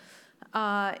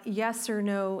them. Yes or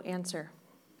no answer,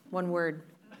 one word.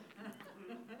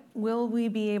 will we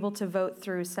be able to vote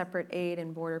through separate aid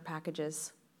and border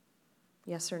packages?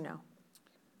 Yes or no?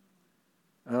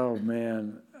 Oh,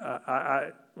 man.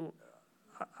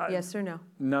 Yes or no?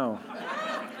 No,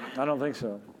 I don't think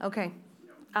so. Okay.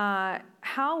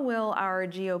 How will our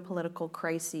geopolitical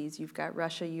crises, you've got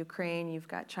Russia, Ukraine, you've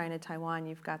got China, Taiwan,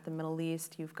 you've got the Middle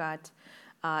East, you've got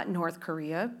North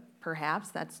Korea,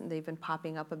 perhaps, they've been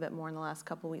popping up a bit more in the last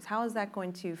couple of weeks. How is that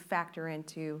going to factor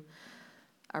into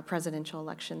our presidential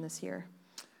election this year?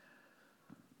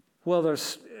 Well,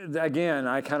 again,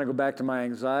 I kind of go back to my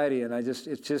anxiety, and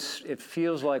it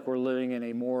feels like we're living in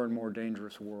a more and more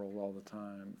dangerous world all the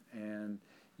time. And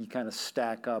you kind of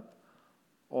stack up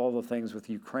all the things with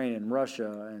Ukraine and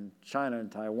Russia and China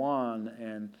and Taiwan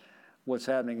and what's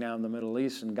happening now in the Middle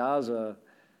East and Gaza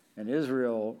and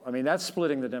Israel. I mean, that's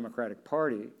splitting the Democratic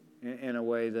Party in a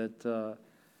way that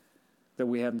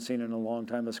we haven't seen in a long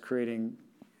time. That's creating,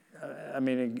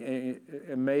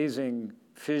 amazing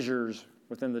fissures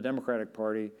within the Democratic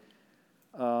Party.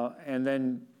 And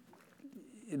then,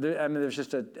 there's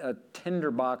just a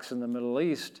tinderbox in the Middle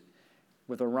East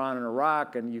with Iran and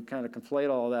Iraq, and you kind of conflate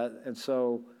all that. And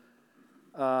so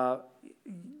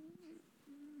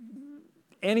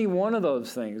any one of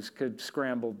those things could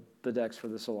scramble the decks for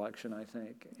this election, I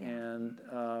think. Yeah.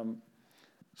 And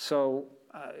so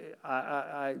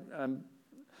I'm,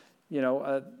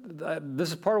 this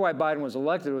is part of why Biden was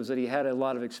elected, was that he had a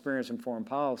lot of experience in foreign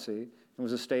policy and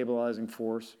was a stabilizing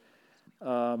force.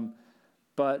 But,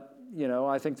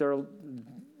 I think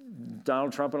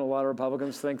Donald Trump and a lot of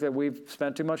Republicans think that we've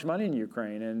spent too much money in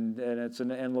Ukraine, and it's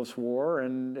an endless war,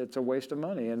 and it's a waste of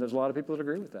money. And there's a lot of people that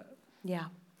agree with that. Yeah.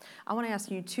 I want to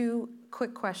ask you two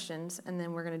quick questions, and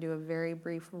then we're going to do a very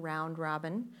brief round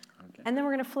robin. Okay. And then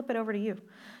we're going to flip it over to you.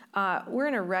 We're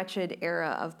in a wretched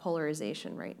era of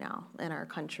polarization right now in our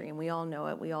country, and we all know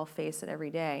it. We all face it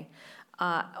every day.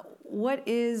 What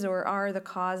is or are the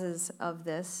causes of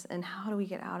this, and how do we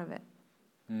get out of it?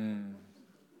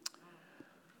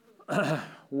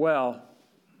 Well,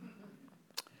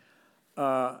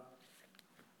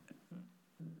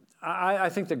 I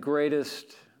think the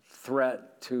greatest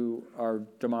threat to our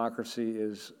democracy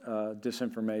is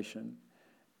disinformation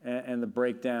and the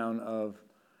breakdown of.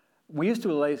 We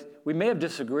may have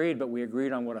disagreed, but we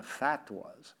agreed on what a fact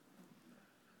was.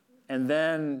 And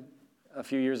then a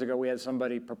few years ago, we had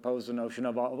somebody propose the notion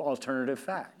of alternative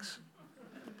facts.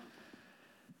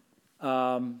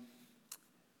 And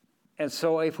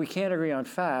so if we can't agree on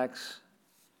facts,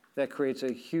 that creates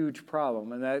a huge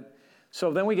problem. So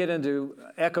then we get into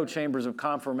echo chambers of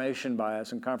confirmation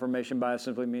bias, and confirmation bias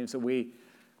simply means that we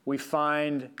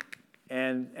find,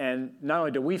 and not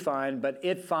only do we find, but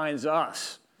it finds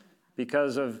us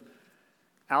because of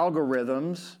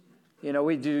algorithms.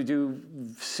 We do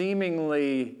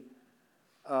seemingly,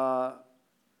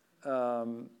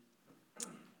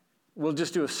 we'll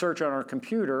just do a search on our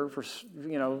computer for,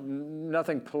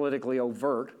 nothing politically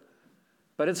overt,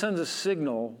 but it sends a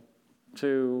signal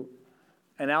to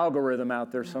an algorithm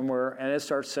out there somewhere, and it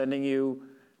starts sending you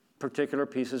particular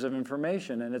pieces of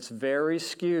information, and it's very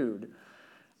skewed,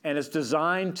 and it's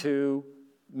designed to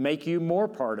make you more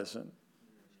partisan,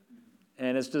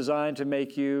 and it's designed to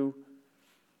make you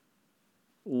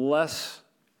less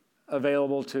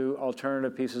available to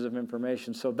alternative pieces of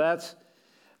information. So that's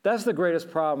the greatest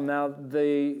problem. Now,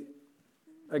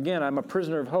 again, I'm a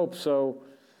prisoner of hope, so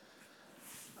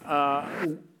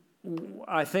I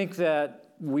think that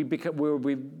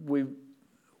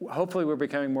hopefully we're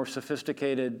becoming more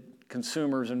sophisticated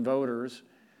consumers and voters.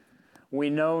 We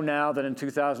know now that in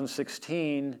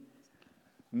 2016,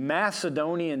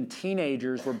 Macedonian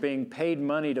teenagers were being paid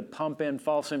money to pump in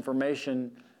false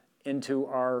information into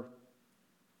our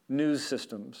news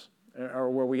systems, or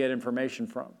where we get information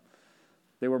from.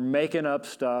 They were making up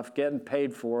stuff, getting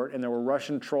paid for it, and there were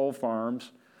Russian troll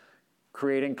farms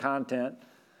creating content.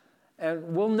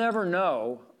 And we'll never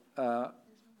know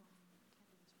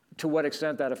to what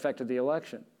extent that affected the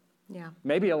election. Yeah.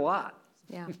 Maybe a lot.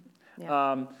 Yeah.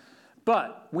 Yeah.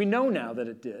 But we know now that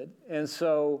it did. And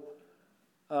so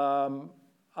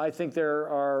I think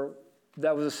that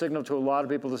was a signal to a lot of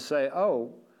people to say,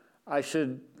 oh, I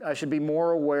should be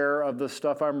more aware of the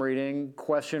stuff I'm reading,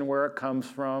 question where it comes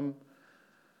from,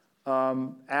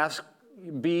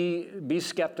 be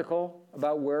skeptical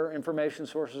about where information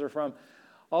sources are from.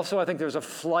 Also, I think there's a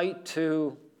flight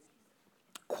to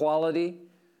quality,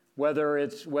 whether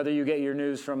you get your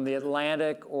news from The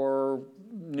Atlantic or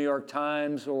New York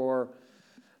Times or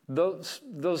those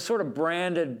sort of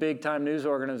branded big-time news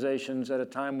organizations at a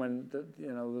time when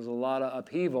there's a lot of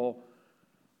upheaval,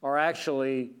 are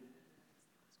actually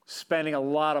spending a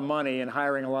lot of money and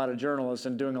hiring a lot of journalists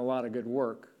and doing a lot of good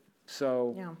work.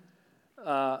 So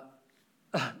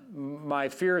my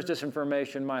fear is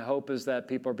disinformation. My hope is that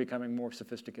people are becoming more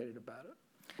sophisticated about it.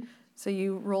 So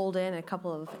you rolled in a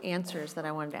couple of answers that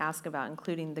I wanted to ask about,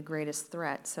 including the greatest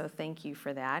threat. So thank you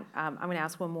for that. I'm going to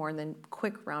ask one more and then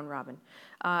quick round robin.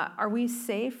 Are we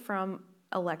safe from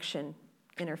election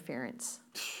interference?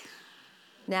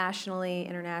 Nationally,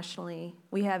 internationally.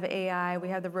 We have AI. We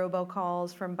have the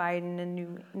robocalls from Biden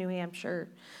in New Hampshire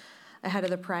ahead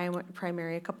of the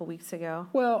primary a couple weeks ago.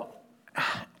 Well,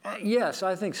 yes,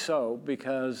 I think so,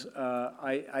 because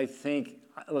I think,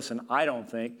 listen, I don't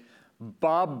think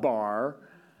Bob Barr,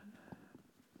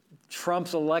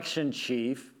 Trump's election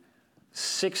chief,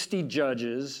 60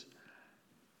 judges,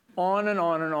 on and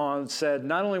on and on, said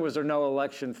not only was there no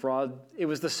election fraud, it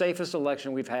was the safest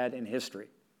election we've had in history,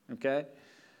 okay?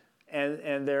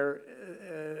 And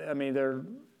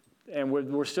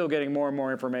we're still getting more and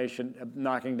more information,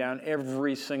 knocking down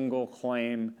every single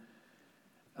claim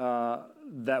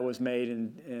that was made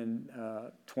in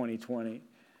 2020.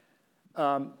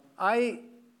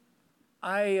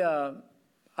 I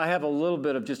have a little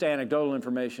bit of just anecdotal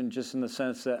information, just in the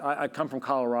sense that I come from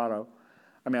Colorado.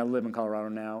 I mean, I live in Colorado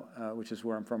now, which is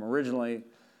where I'm from originally.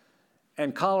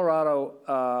 And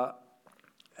Colorado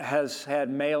has had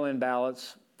mail-in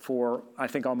ballots for, I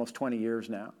think, almost 20 years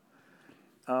now.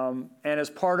 And as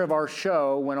part of our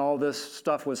show, when all this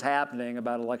stuff was happening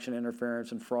about election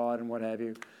interference and fraud and what have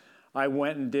you, I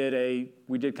went and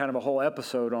we did kind of a whole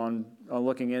episode on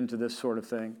looking into this sort of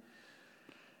thing.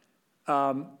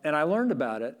 And I learned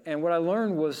about it. And what I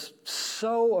learned was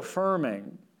so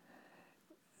affirming.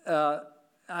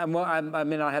 I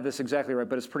may not have this exactly right,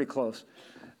 but it's pretty close.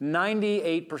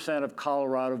 98% of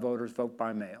Colorado voters vote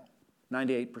by mail.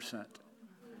 98%.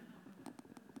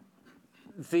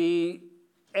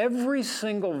 Every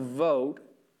single vote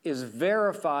is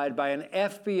verified by an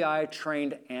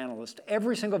FBI-trained analyst.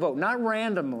 Every single vote, not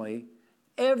randomly.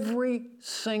 Every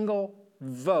single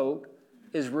vote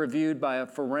is reviewed by a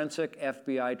forensic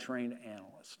FBI-trained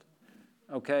analyst.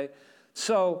 Okay?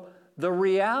 So the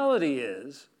reality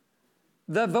is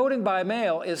that voting by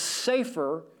mail is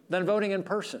safer than voting in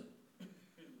person.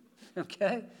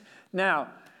 Okay? Now,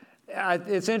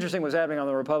 it's interesting what's happening on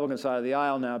the Republican side of the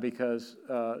aisle now, because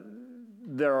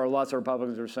there are lots of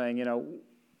Republicans who are saying, you know,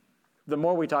 the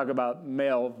more we talk about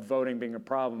mail voting being a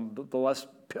problem, the less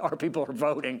our people are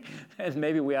voting, and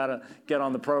maybe we ought to get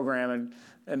on the program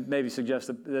and maybe suggest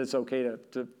that it's okay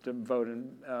to vote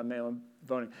in mail-in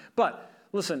voting. But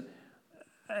listen,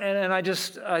 and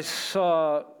I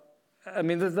saw, I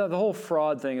mean, the whole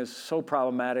fraud thing is so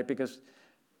problematic, because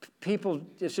people,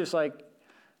 it's just like,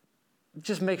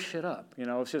 just make shit up, you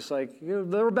know. It's just like, there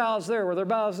were ballots there, there were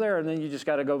ballots there, and then you just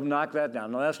got to go knock that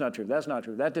down. No, that's not true. That's not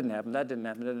true. That didn't happen. That didn't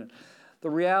happen. The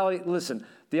reality, listen,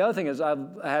 the other thing is,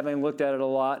 having looked at it a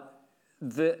lot,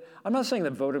 I'm not saying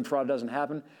that voting fraud doesn't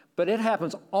happen, but it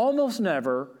happens almost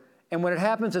never, and when it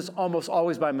happens, it's almost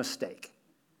always by mistake.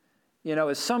 You know,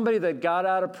 it's somebody that got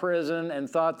out of prison and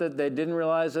thought that they didn't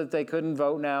realize that they couldn't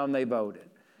vote now, and they voted.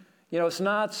 You know, it's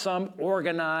not some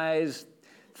organized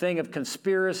thing of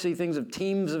conspiracy, things of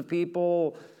teams of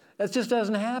people. That just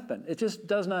doesn't happen. It just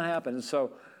does not happen. And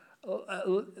so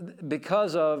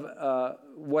because of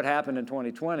what happened in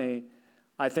 2020,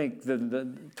 I think the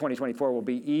 2024 will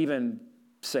be even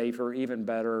safer, even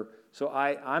better. So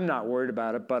I'm not worried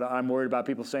about it, but I'm worried about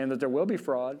people saying that there will be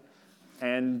fraud.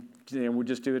 And you know, we'll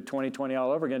just do it 2020 all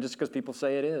over again just because people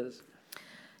say it is.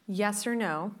 Yes or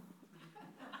no?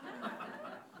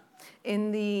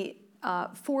 In the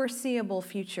foreseeable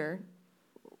future,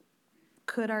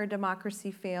 could our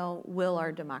democracy fail? Will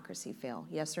our democracy fail?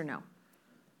 Yes or no?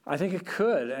 I think it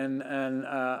could, and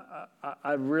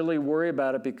I really worry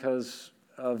about it because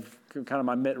of kind of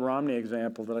my Mitt Romney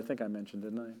example that I think I mentioned,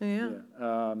 didn't I?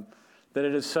 Yeah. That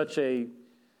it is such a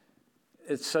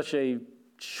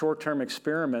short-term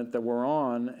experiment that we're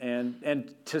on,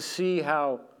 and to see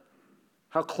how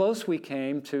close we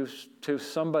came to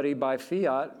somebody by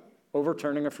fiat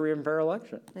overturning a free and fair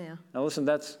election. Yeah. Now listen,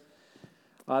 that's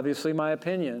obviously my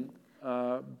opinion,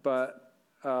 but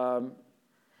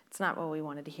it's not what we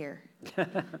wanted to hear.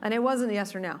 And it wasn't a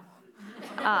yes or no.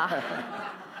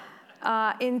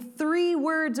 In 3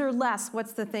 words or less,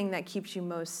 what's the thing that keeps you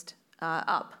most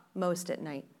up most at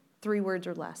night? 3 words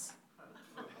or less.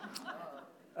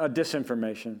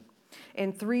 Disinformation.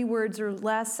 In 3 words or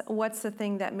less, what's the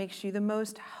thing that makes you the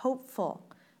most hopeful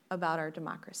about our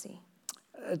democracy?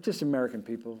 Just American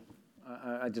people.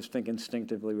 I just think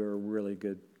instinctively we're really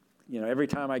good. You know, every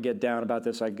time I get down about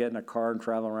this, I get in a car and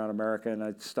travel around America, and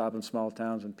I stop in small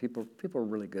towns, and people are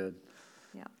really good.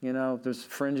 Yeah. You know, there's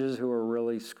fringes who are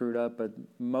really screwed up, but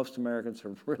most Americans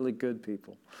are really good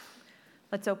people.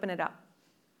 Let's open it up.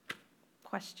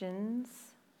 Questions?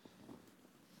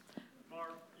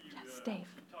 Mark, Yes, Dave. you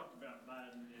talked about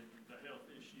Biden and the health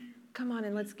issue. Come on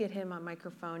and let's get him on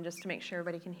microphone just to make sure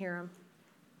everybody can hear him.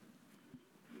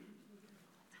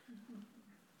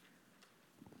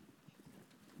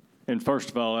 And first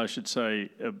of all, I should say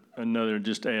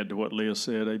just add to what Leah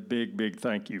said, a big, big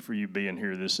thank you for you being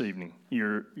here this evening.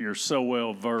 You're so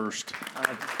well versed.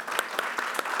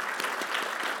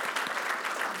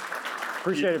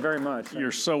 Appreciate it very much.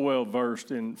 You're so well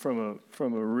versed from a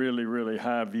really, really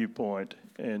high viewpoint,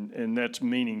 and that's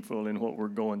meaningful in what we're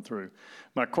going through.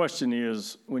 My question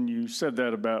is, when you said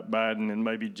that about Biden and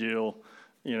maybe Jill,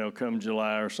 come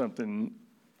July or something,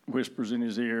 whispers in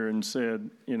his ear and said,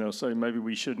 say maybe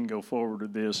we shouldn't go forward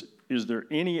with this. Is there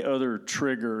any other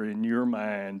trigger in your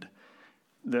mind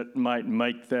that might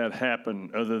make that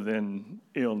happen other than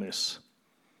illness?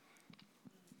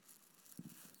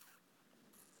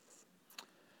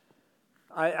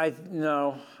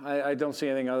 No, I don't see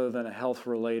anything other than a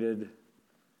health-related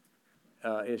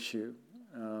issue.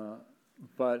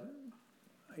 But,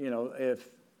 if,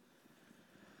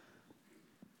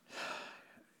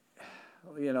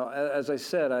 as I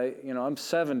said, I'm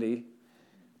 70,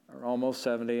 or almost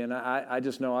 70, and I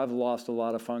just know I've lost a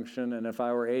lot of function, and if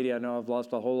I were 80, I know I've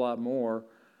lost a whole lot more.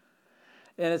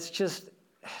 And it's just,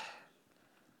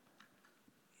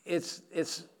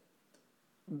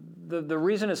 the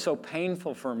reason it's so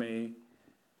painful for me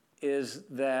is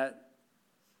that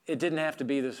it didn't have to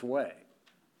be this way.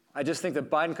 I just think that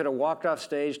Biden could have walked off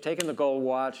stage, taken the gold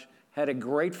watch, had a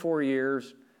great 4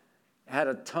 years, had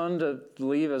a ton to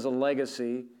leave as a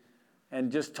legacy, and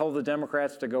just told the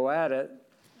Democrats to go at it,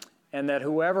 and that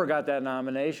whoever got that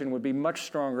nomination would be much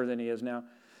stronger than he is now.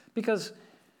 Because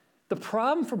the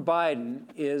problem for Biden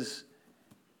is,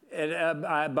 and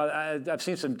I've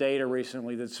seen some data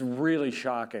recently that's really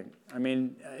shocking. I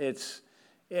mean, it's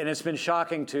been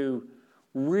shocking to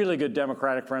really good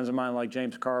Democratic friends of mine like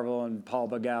James Carville and Paul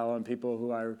Begala and people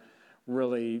who I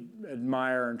really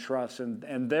admire and trust.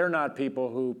 And they're not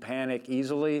people who panic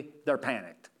easily. They're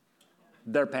panicked.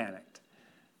 They're panicked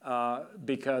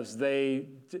because the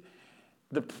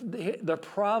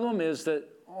problem is that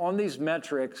on these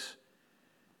metrics,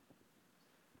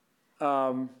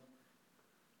 the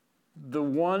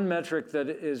one metric that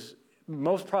is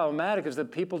most problematic is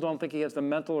that people don't think he has the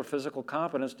mental or physical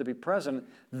competence to be president.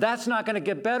 That's not going to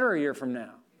get better a year from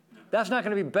now. That's not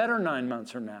going to be better 9 months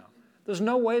from now. There's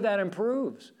no way that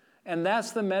improves. And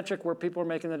that's the metric where people are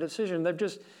making the decision.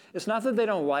 It's not that they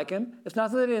don't like him. It's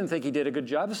not that they didn't think he did a good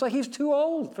job. It's like he's too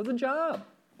old for the job.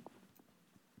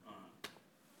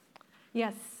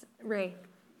 Yes, Ray.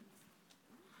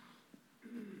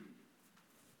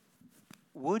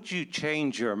 Would you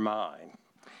change your mind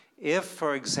if,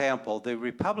 for example, the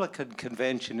Republican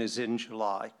convention is in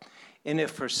July, and if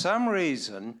for some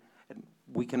reason, and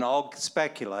we can all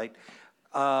speculate,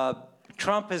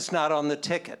 Trump is not on the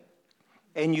ticket,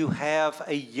 and you have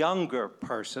a younger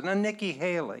person, a Nikki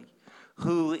Haley,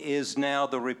 who is now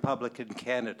the Republican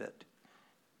candidate?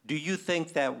 Do you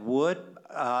think that would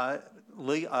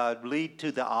lead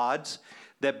to the odds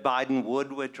that Biden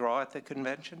would withdraw at the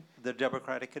convention, the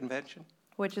Democratic convention?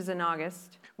 Which is in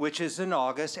August. Which is in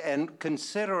August, and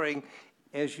considering,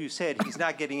 as you said, he's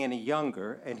not getting any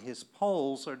younger, and his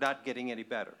polls are not getting any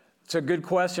better. It's a good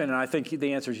question, and I think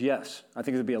the answer is yes. I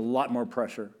think there'd be a lot more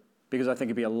pressure because I think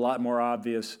it'd be a lot more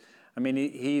obvious. I mean,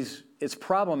 it's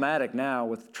problematic now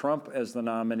with Trump as the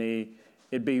nominee.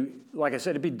 It'd be, like I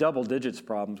said, it'd be double digits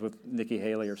problems with Nikki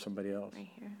Haley or somebody else. Right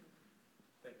here.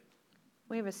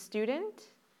 We have a student.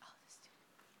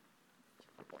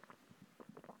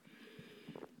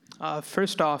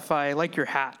 First off, I like your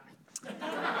hat.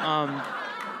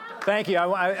 Thank you.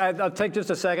 I'll take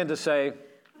just a second to say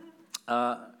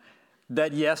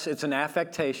that, yes, it's an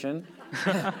affectation,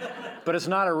 but it's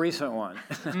not a recent one.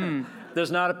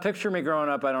 There's not a picture of me growing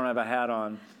up I don't have a hat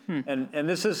on. And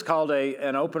this is called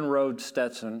an open road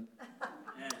Stetson.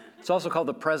 It's also called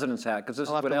the president's hat because this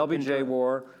is what LBJ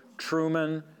wore,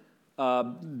 Truman,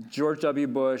 George W.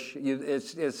 Bush.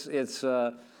 It's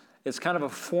kind of a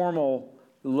formal,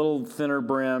 little thinner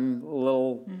brim,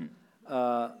 little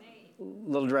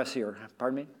dressier.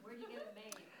 Pardon me? Where do you get it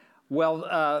made? Well,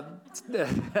 Where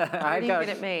do you get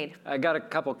it made? I got a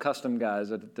couple custom guys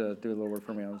that do a little work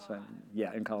for me on the side.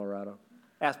 Yeah, in Colorado.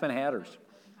 Aspen Hatters.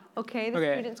 Okay, the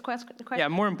student's question. Yeah,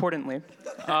 more importantly.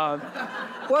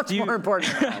 What's more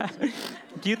important than that?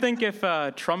 Do you think if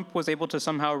Trump was able to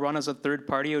somehow run as a third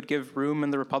party, it would give room in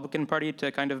the Republican Party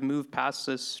to kind of move past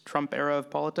this Trump era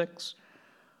of politics?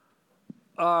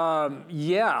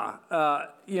 Yeah,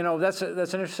 that's an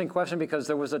interesting question because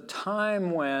there was a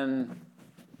time when,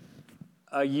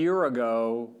 a year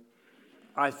ago,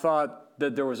 I thought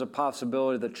that there was a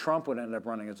possibility that Trump would end up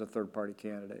running as a third-party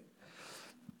candidate.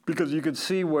 Because you could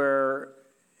see where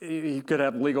he could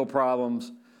have legal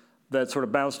problems that sort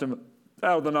of bounced him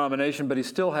out of the nomination, but he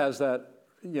still has that,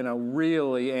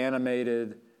 really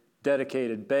animated,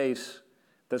 dedicated base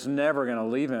that's never going to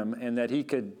leave him, and that he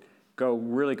could go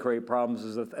really create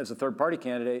problems as a third-party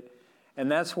candidate. And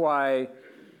that's why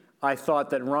I thought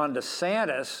that Ron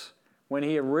DeSantis, when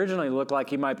he originally looked like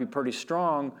he might be pretty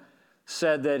strong,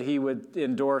 said that he would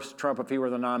endorse Trump if he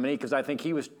were the nominee, because I think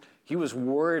he was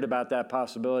worried about that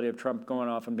possibility of Trump going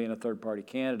off and being a third-party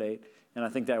candidate. And I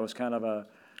think that was kind of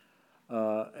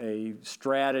a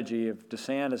strategy of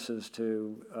DeSantis's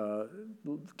to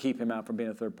keep him out from being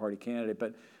a third-party candidate.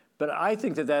 But I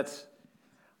think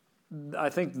I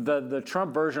think the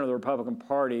Trump version of the Republican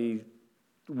Party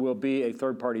will be a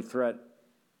third-party threat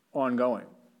ongoing,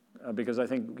 because I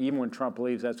think even when Trump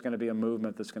leaves, that's going to be a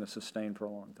movement that's going to sustain for a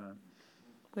long time.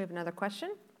 We have another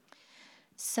question.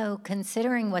 So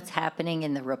considering what's happening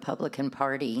in the Republican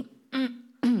Party,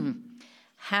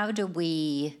 how do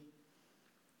we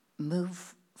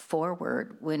move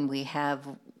forward when we have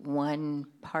one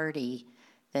party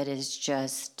that is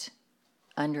just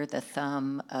under the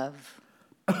thumb of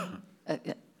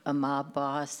a mob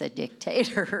boss, a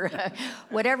dictator,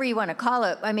 whatever you want to call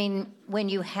it? I mean, when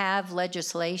you have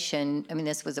legislation,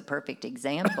 this was a perfect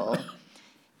example,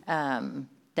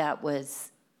 that was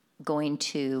going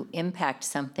to impact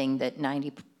something that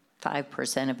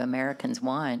 95% of Americans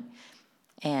want,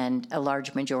 and a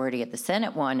large majority of the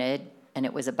Senate wanted, and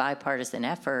it was a bipartisan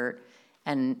effort,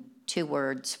 and 2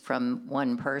 words from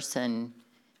one person,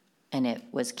 and it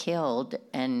was killed,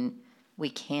 and we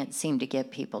can't seem to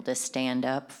get people to stand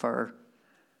up for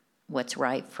what's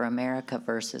right for America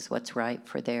versus what's right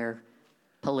for their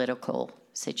political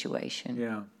situation.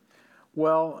 Yeah.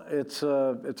 Well, it's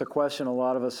a question a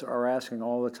lot of us are asking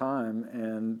all the time,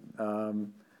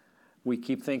 and we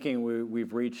keep thinking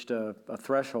we've reached a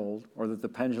threshold, or that the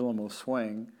pendulum will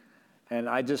swing, and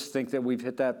I just think that we've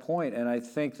hit that point, and I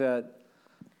think that,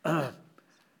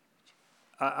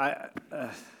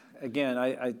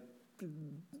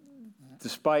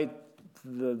 despite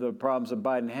the problems that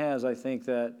Biden has, I think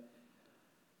that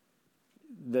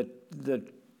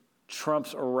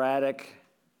Trump's erratic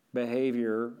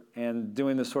behavior and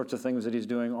doing the sorts of things that he's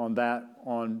doing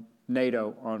on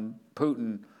NATO, on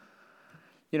Putin,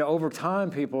 over time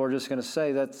people are just going to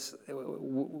say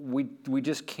we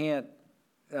just can't.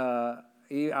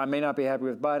 I may not be happy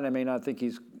with Biden. I may not think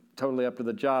he's totally up to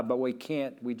the job, but we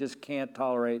just can't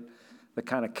tolerate the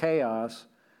kind of chaos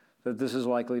that this is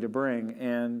likely to bring.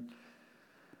 And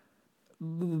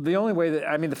the only way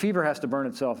the fever has to burn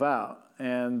itself out.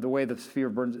 And the way the fever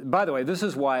burns, by the way, this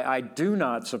is why I do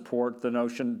not support the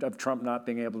notion of Trump not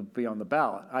being able to be on the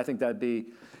ballot. I think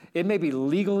it may be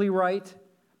legally right,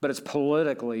 but it's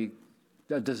politically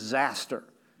a disaster.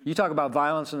 You talk about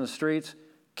violence in the streets,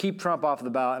 keep Trump off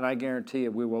the ballot, and I guarantee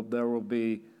you there will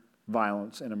be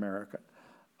violence in America.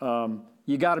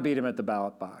 You got to beat him at the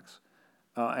ballot box.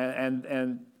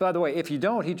 And by the way, if you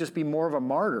don't, he'd just be more of a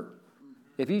martyr.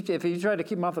 If you try to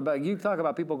keep him off the ballot, you talk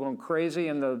about people going crazy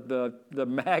in the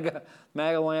MAGA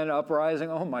land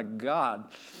uprising. Oh my God!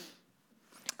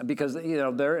 Because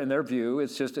they're in their view,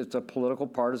 it's a political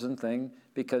partisan thing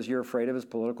because you're afraid of his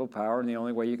political power, and the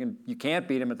only way you can't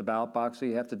beat him at the ballot box, so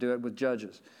you have to do it with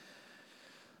judges.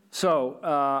 So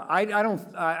I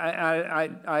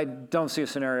don't see a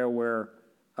scenario where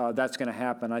that's going to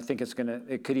happen. I think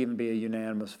it could even be a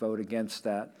unanimous vote against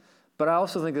that. But I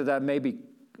also think that may be.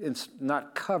 It's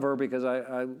not cover, because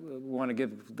I want to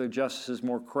give the justices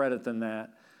more credit than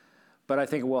that. But I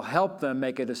think it will help them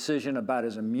make a decision about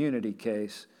his immunity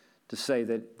case to say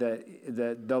that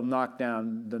they'll knock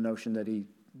down the notion that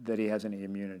he has any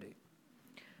immunity.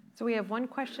 So we have one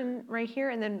question right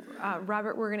here, and then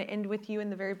Robert, we're going to end with you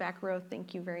in the very back row.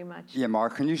 Thank you very much. Yeah,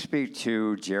 Mark, can you speak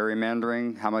to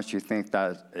gerrymandering? How much do you think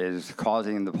that is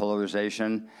causing the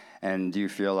polarization? And do you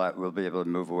feel that we'll be able to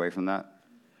move away from that?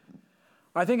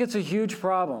 I think it's a huge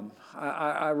problem.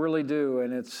 I really do,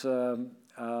 and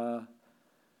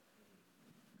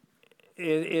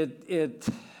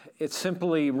it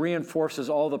simply reinforces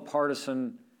all the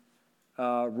partisan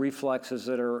reflexes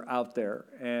that are out there,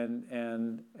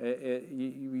 and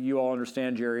you all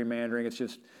understand gerrymandering. It's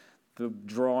just the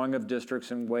drawing of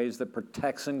districts in ways that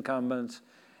protects incumbents,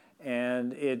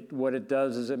 and what it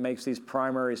does is it makes these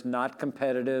primaries not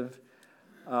competitive.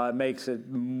 It makes it,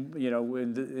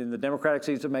 in the Democratic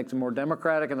seats, it makes it more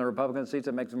Democratic. In the Republican seats,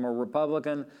 it makes it more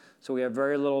Republican. So we have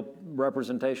very little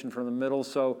representation from the middle.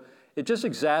 So it just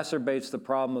exacerbates the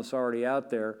problem that's already out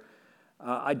there.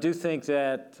 I do think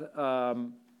that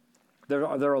there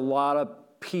are a lot of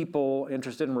people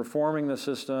interested in reforming the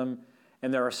system,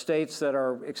 and there are states that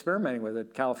are experimenting with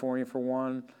it. California, for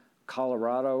one.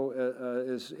 Colorado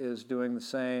is doing the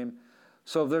same.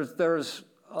 So there's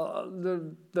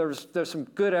some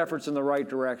good efforts in the right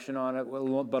direction on it,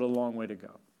 but a long way to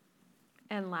go.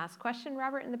 And last question,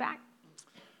 Robert, in the back.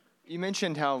 You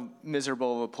mentioned how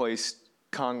miserable of a place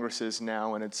Congress is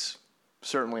now, and it's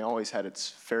certainly always had its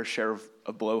fair share of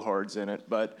blowhards in it.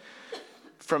 But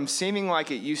from seeming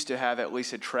like it used to have at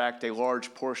least attract a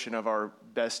large portion of our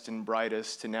best and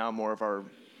brightest to now more of our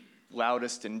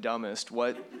loudest and dumbest,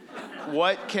 what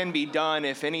can be done,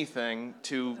 if anything,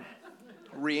 to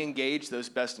re-engage those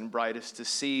best and brightest to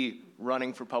see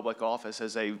running for public office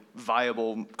as a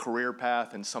viable career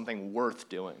path and something worth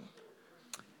doing?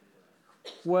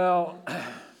 Well,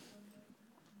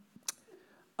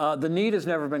 the need has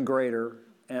never been greater,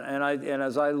 and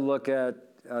as I look at,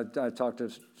 I talked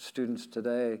to students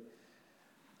today.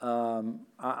 I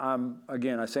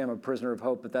say I'm a prisoner of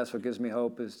hope, but that's what gives me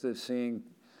hope, is to seeing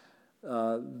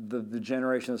the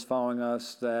generation that's following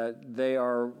us, that they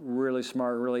are really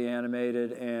smart, really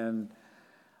animated, and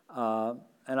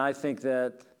I think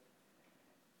that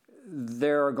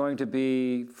there are going to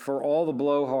be, for all the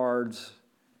blowhards,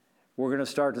 we're going to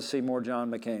start to see more John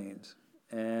McCains.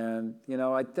 And,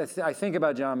 I think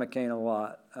about John McCain a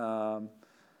lot.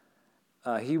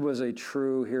 He was a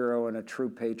true hero and a true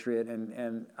patriot,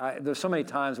 and there's so many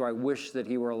times where I wish that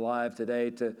he were alive today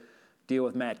to deal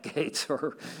with Matt Gaetz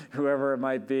or whoever it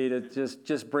might be, to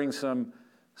just bring some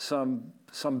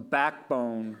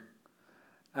backbone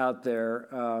out there.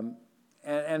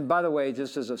 And by the way,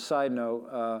 just as a side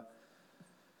note,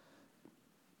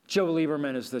 Joe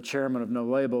Lieberman is the chairman of No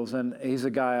Labels, and he's a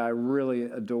guy I really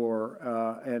adore.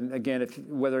 And again,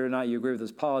 whether or not you agree with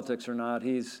his politics or not,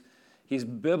 he's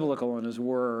biblical in his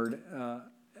word.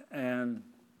 I'm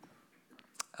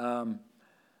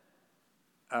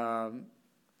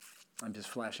just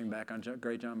flashing back on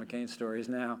great John McCain stories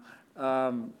now.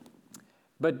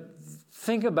 But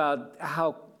think about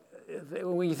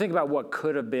when you think about what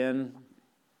could have been,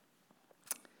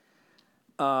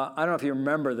 I don't know if you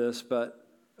remember this, but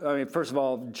I mean, first of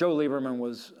all, Joe Lieberman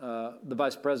was the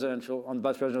vice presidential,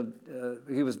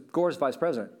 he was Gore's vice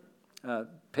president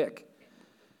pick.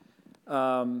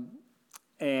 Flash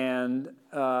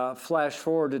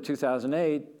forward to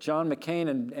 2008, John McCain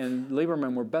and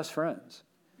Lieberman were best friends.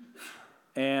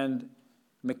 And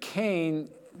McCain,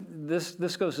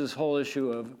 this goes to this whole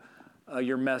issue of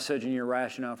your message and your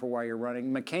rationale for why you're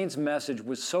running. McCain's message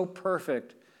was so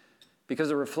perfect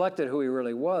because it reflected who he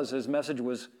really was. His message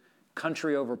was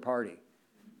country over party.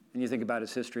 And you think about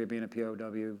his history of being a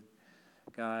POW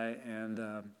guy,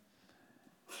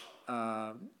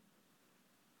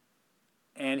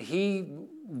 and he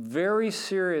very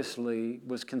seriously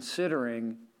was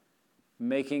considering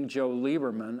making Joe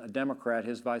Lieberman, a Democrat,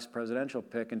 his vice presidential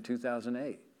pick in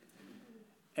 2008.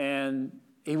 And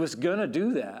he was going to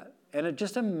do that. And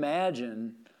just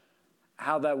imagine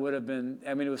how that would have been.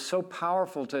 I mean, it was so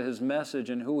powerful to his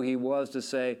message and who he was to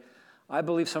say, I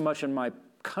believe so much in my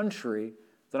country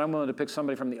that I'm willing to pick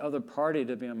somebody from the other party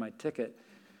to be on my ticket.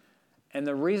 And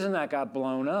the reason that got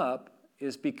blown up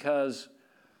is because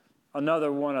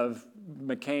another one of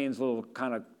McCain's little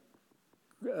kind of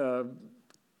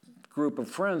group of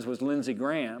friends was Lindsey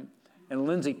Graham. And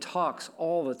Lindsey talks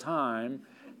all the time,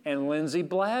 and Lindsey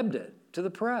blabbed it to the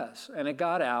press. And it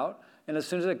got out, and as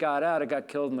soon as it got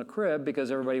killed in the crib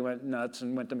because everybody went nuts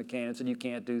and went to McCain and said, you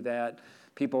can't do that.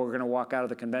 People were going to walk out of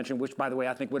the convention, which, by the way,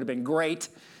 I think would have been great.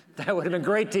 That would have been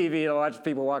great TV to watch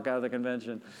people walk out of the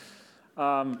convention.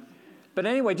 But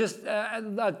anyway, just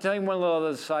I'll tell you one little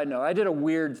other side note. I did a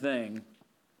weird thing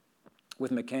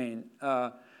with McCain.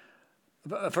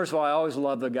 First of all, I always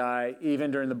loved the guy, even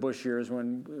during the Bush years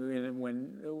when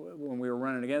we were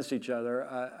running against each other.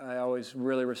 I always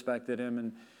really respected him.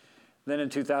 And then in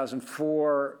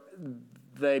 2004,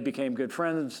 they became good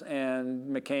friends,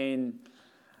 and McCain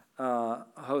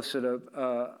hosted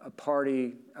a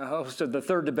party, hosted the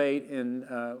third debate,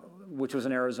 which was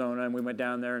in Arizona, and we went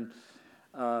down there, and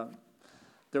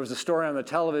there was a story on the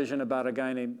television about a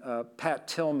guy named Pat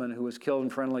Tillman who was killed in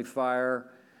friendly fire,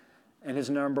 and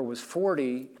his number was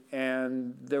 40,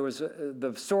 and there was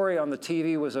the story on the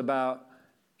TV was about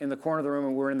in the corner of the room,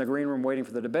 and we're in the green room waiting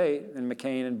for the debate, and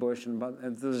McCain and Bush, and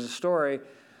there's a story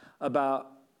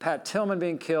about Pat Tillman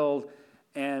being killed,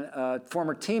 and a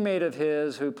former teammate of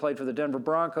his who played for the Denver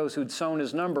Broncos, who'd sewn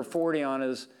his number 40 on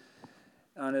his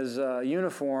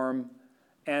uniform,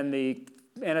 and the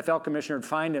NFL commissioner had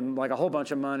fined him like a whole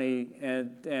bunch of money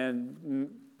and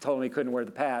told him he couldn't wear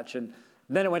the patch. And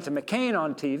then it went to McCain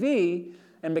on TV,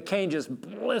 and McCain just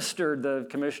blistered the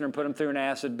commissioner and put him through an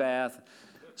acid bath.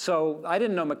 So I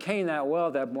didn't know McCain that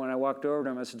well that when I walked over to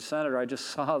him, I said, Senator, I just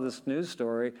saw this news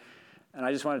story, and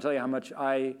I just want to tell you how much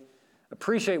I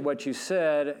appreciate what you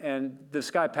said. And this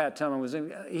guy, Pat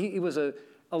Tillman, he was a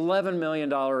 $11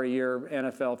 million a year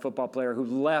NFL football player who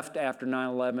left after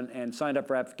 9/11 and signed up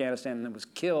for Afghanistan and then was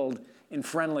killed in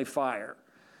friendly fire.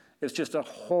 It's just a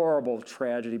horrible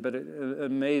tragedy, but an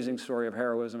amazing story of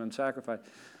heroism and sacrifice.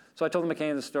 So I told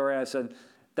McCain the story. I said,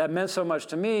 that meant so much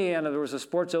to me, and there was a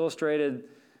Sports Illustrated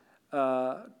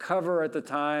cover at the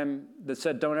time that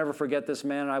said, don't ever forget this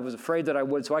man. And I was afraid that I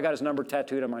would, so I got his number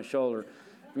tattooed on my shoulder.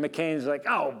 And McCain's like,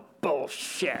 oh,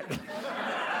 bullshit.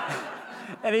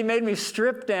 And he made me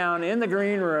strip down in the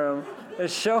green room and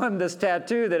show him this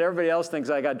tattoo that everybody else thinks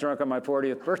I got drunk on my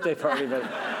 40th birthday party. But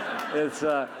it's,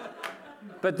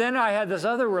 but then I had this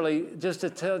other really, just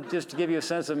to give you a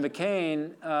sense of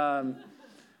McCain.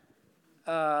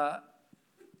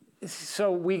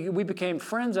 So we became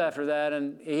friends after that,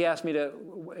 and he asked me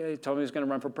he told me he was going to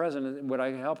run for president. Would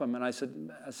I help him? And I said,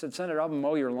 Senator, I'll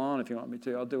mow your lawn if you want me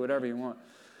to. I'll do whatever you want.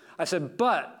 I said,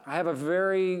 but I have a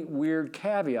very weird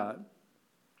caveat.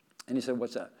 And he said,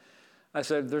 what's that? I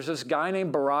said, there's this guy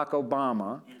named Barack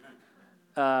Obama.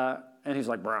 And he's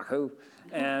like, Barack who?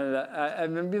 And I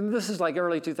mean, this is like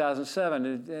early 2007.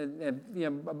 And you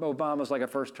know, Obama's like a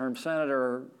first-term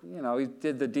senator. You know, he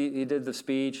did the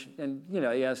speech, and you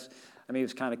know, yes, I mean, he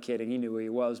was kind of kidding. He knew who he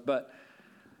was. But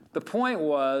the point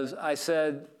was, I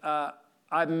said,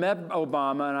 I met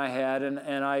Obama, and I had,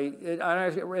 and I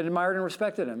admired and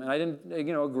respected him, and I didn't,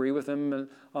 you know, agree with him on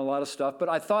a lot of stuff. But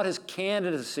I thought his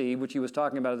candidacy, which he was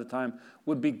talking about at the time,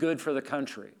 would be good for the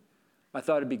country. I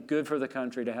thought it'd be good for the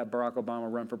country to have Barack Obama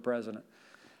run for president.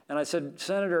 And I said,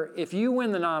 Senator, if you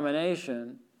win the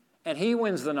nomination and he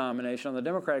wins the nomination on the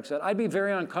Democratic side, I'd be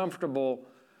very uncomfortable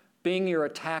being your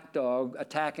attack dog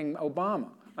attacking Obama.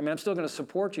 I mean, I'm still going to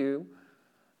support you,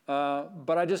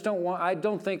 but I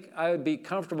don't think I would be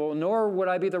comfortable, nor would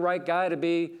I be the right guy to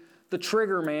be the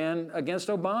trigger man against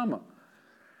Obama.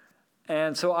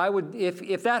 And so I would,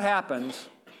 if that happens,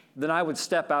 then I would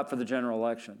step out for the general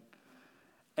election.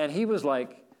 And he was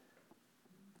like,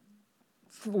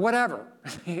 whatever.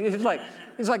 He's like,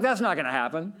 that's not going to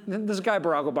happen. This guy,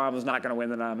 Barack Obama, is not going to win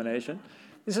the nomination.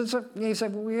 He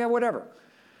said, well, yeah, whatever.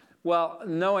 Well,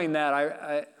 knowing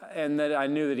that, and that I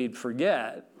knew that he'd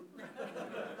forget,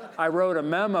 I wrote a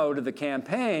memo to the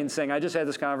campaign saying, I just had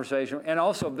this conversation, and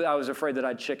also I was afraid that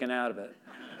I'd chicken out of it.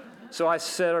 So I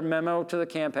sent a memo to the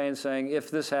campaign saying,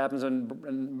 if this happens and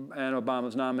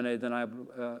Obama's nominated, then I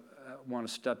want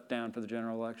to step down for the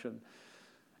general election.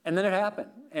 And then it happened.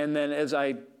 And then as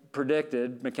I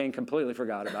predicted, McCain completely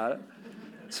forgot about it.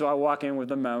 So I walk in with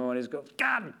the memo, and he goes,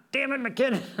 God damn it,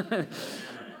 McKinnon.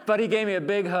 But he gave me a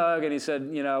big hug, and he said,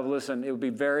 you know, listen, it would be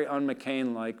very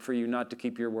un-McCain-like for you not to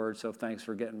keep your word, so thanks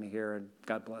for getting me here, and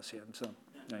God bless you. So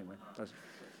anyway.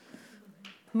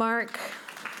 Mark.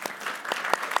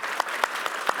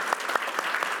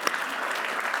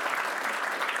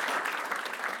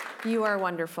 You are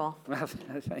wonderful.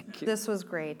 Thank you. This was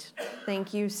great.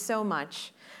 Thank you so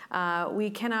much.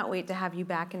 We cannot wait to have you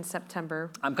back in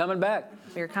September. I'm coming back.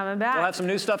 You're coming back. We'll have some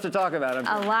new stuff to talk about.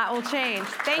 A lot will change.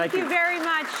 Thank you very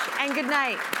much, and good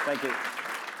night. Thank you.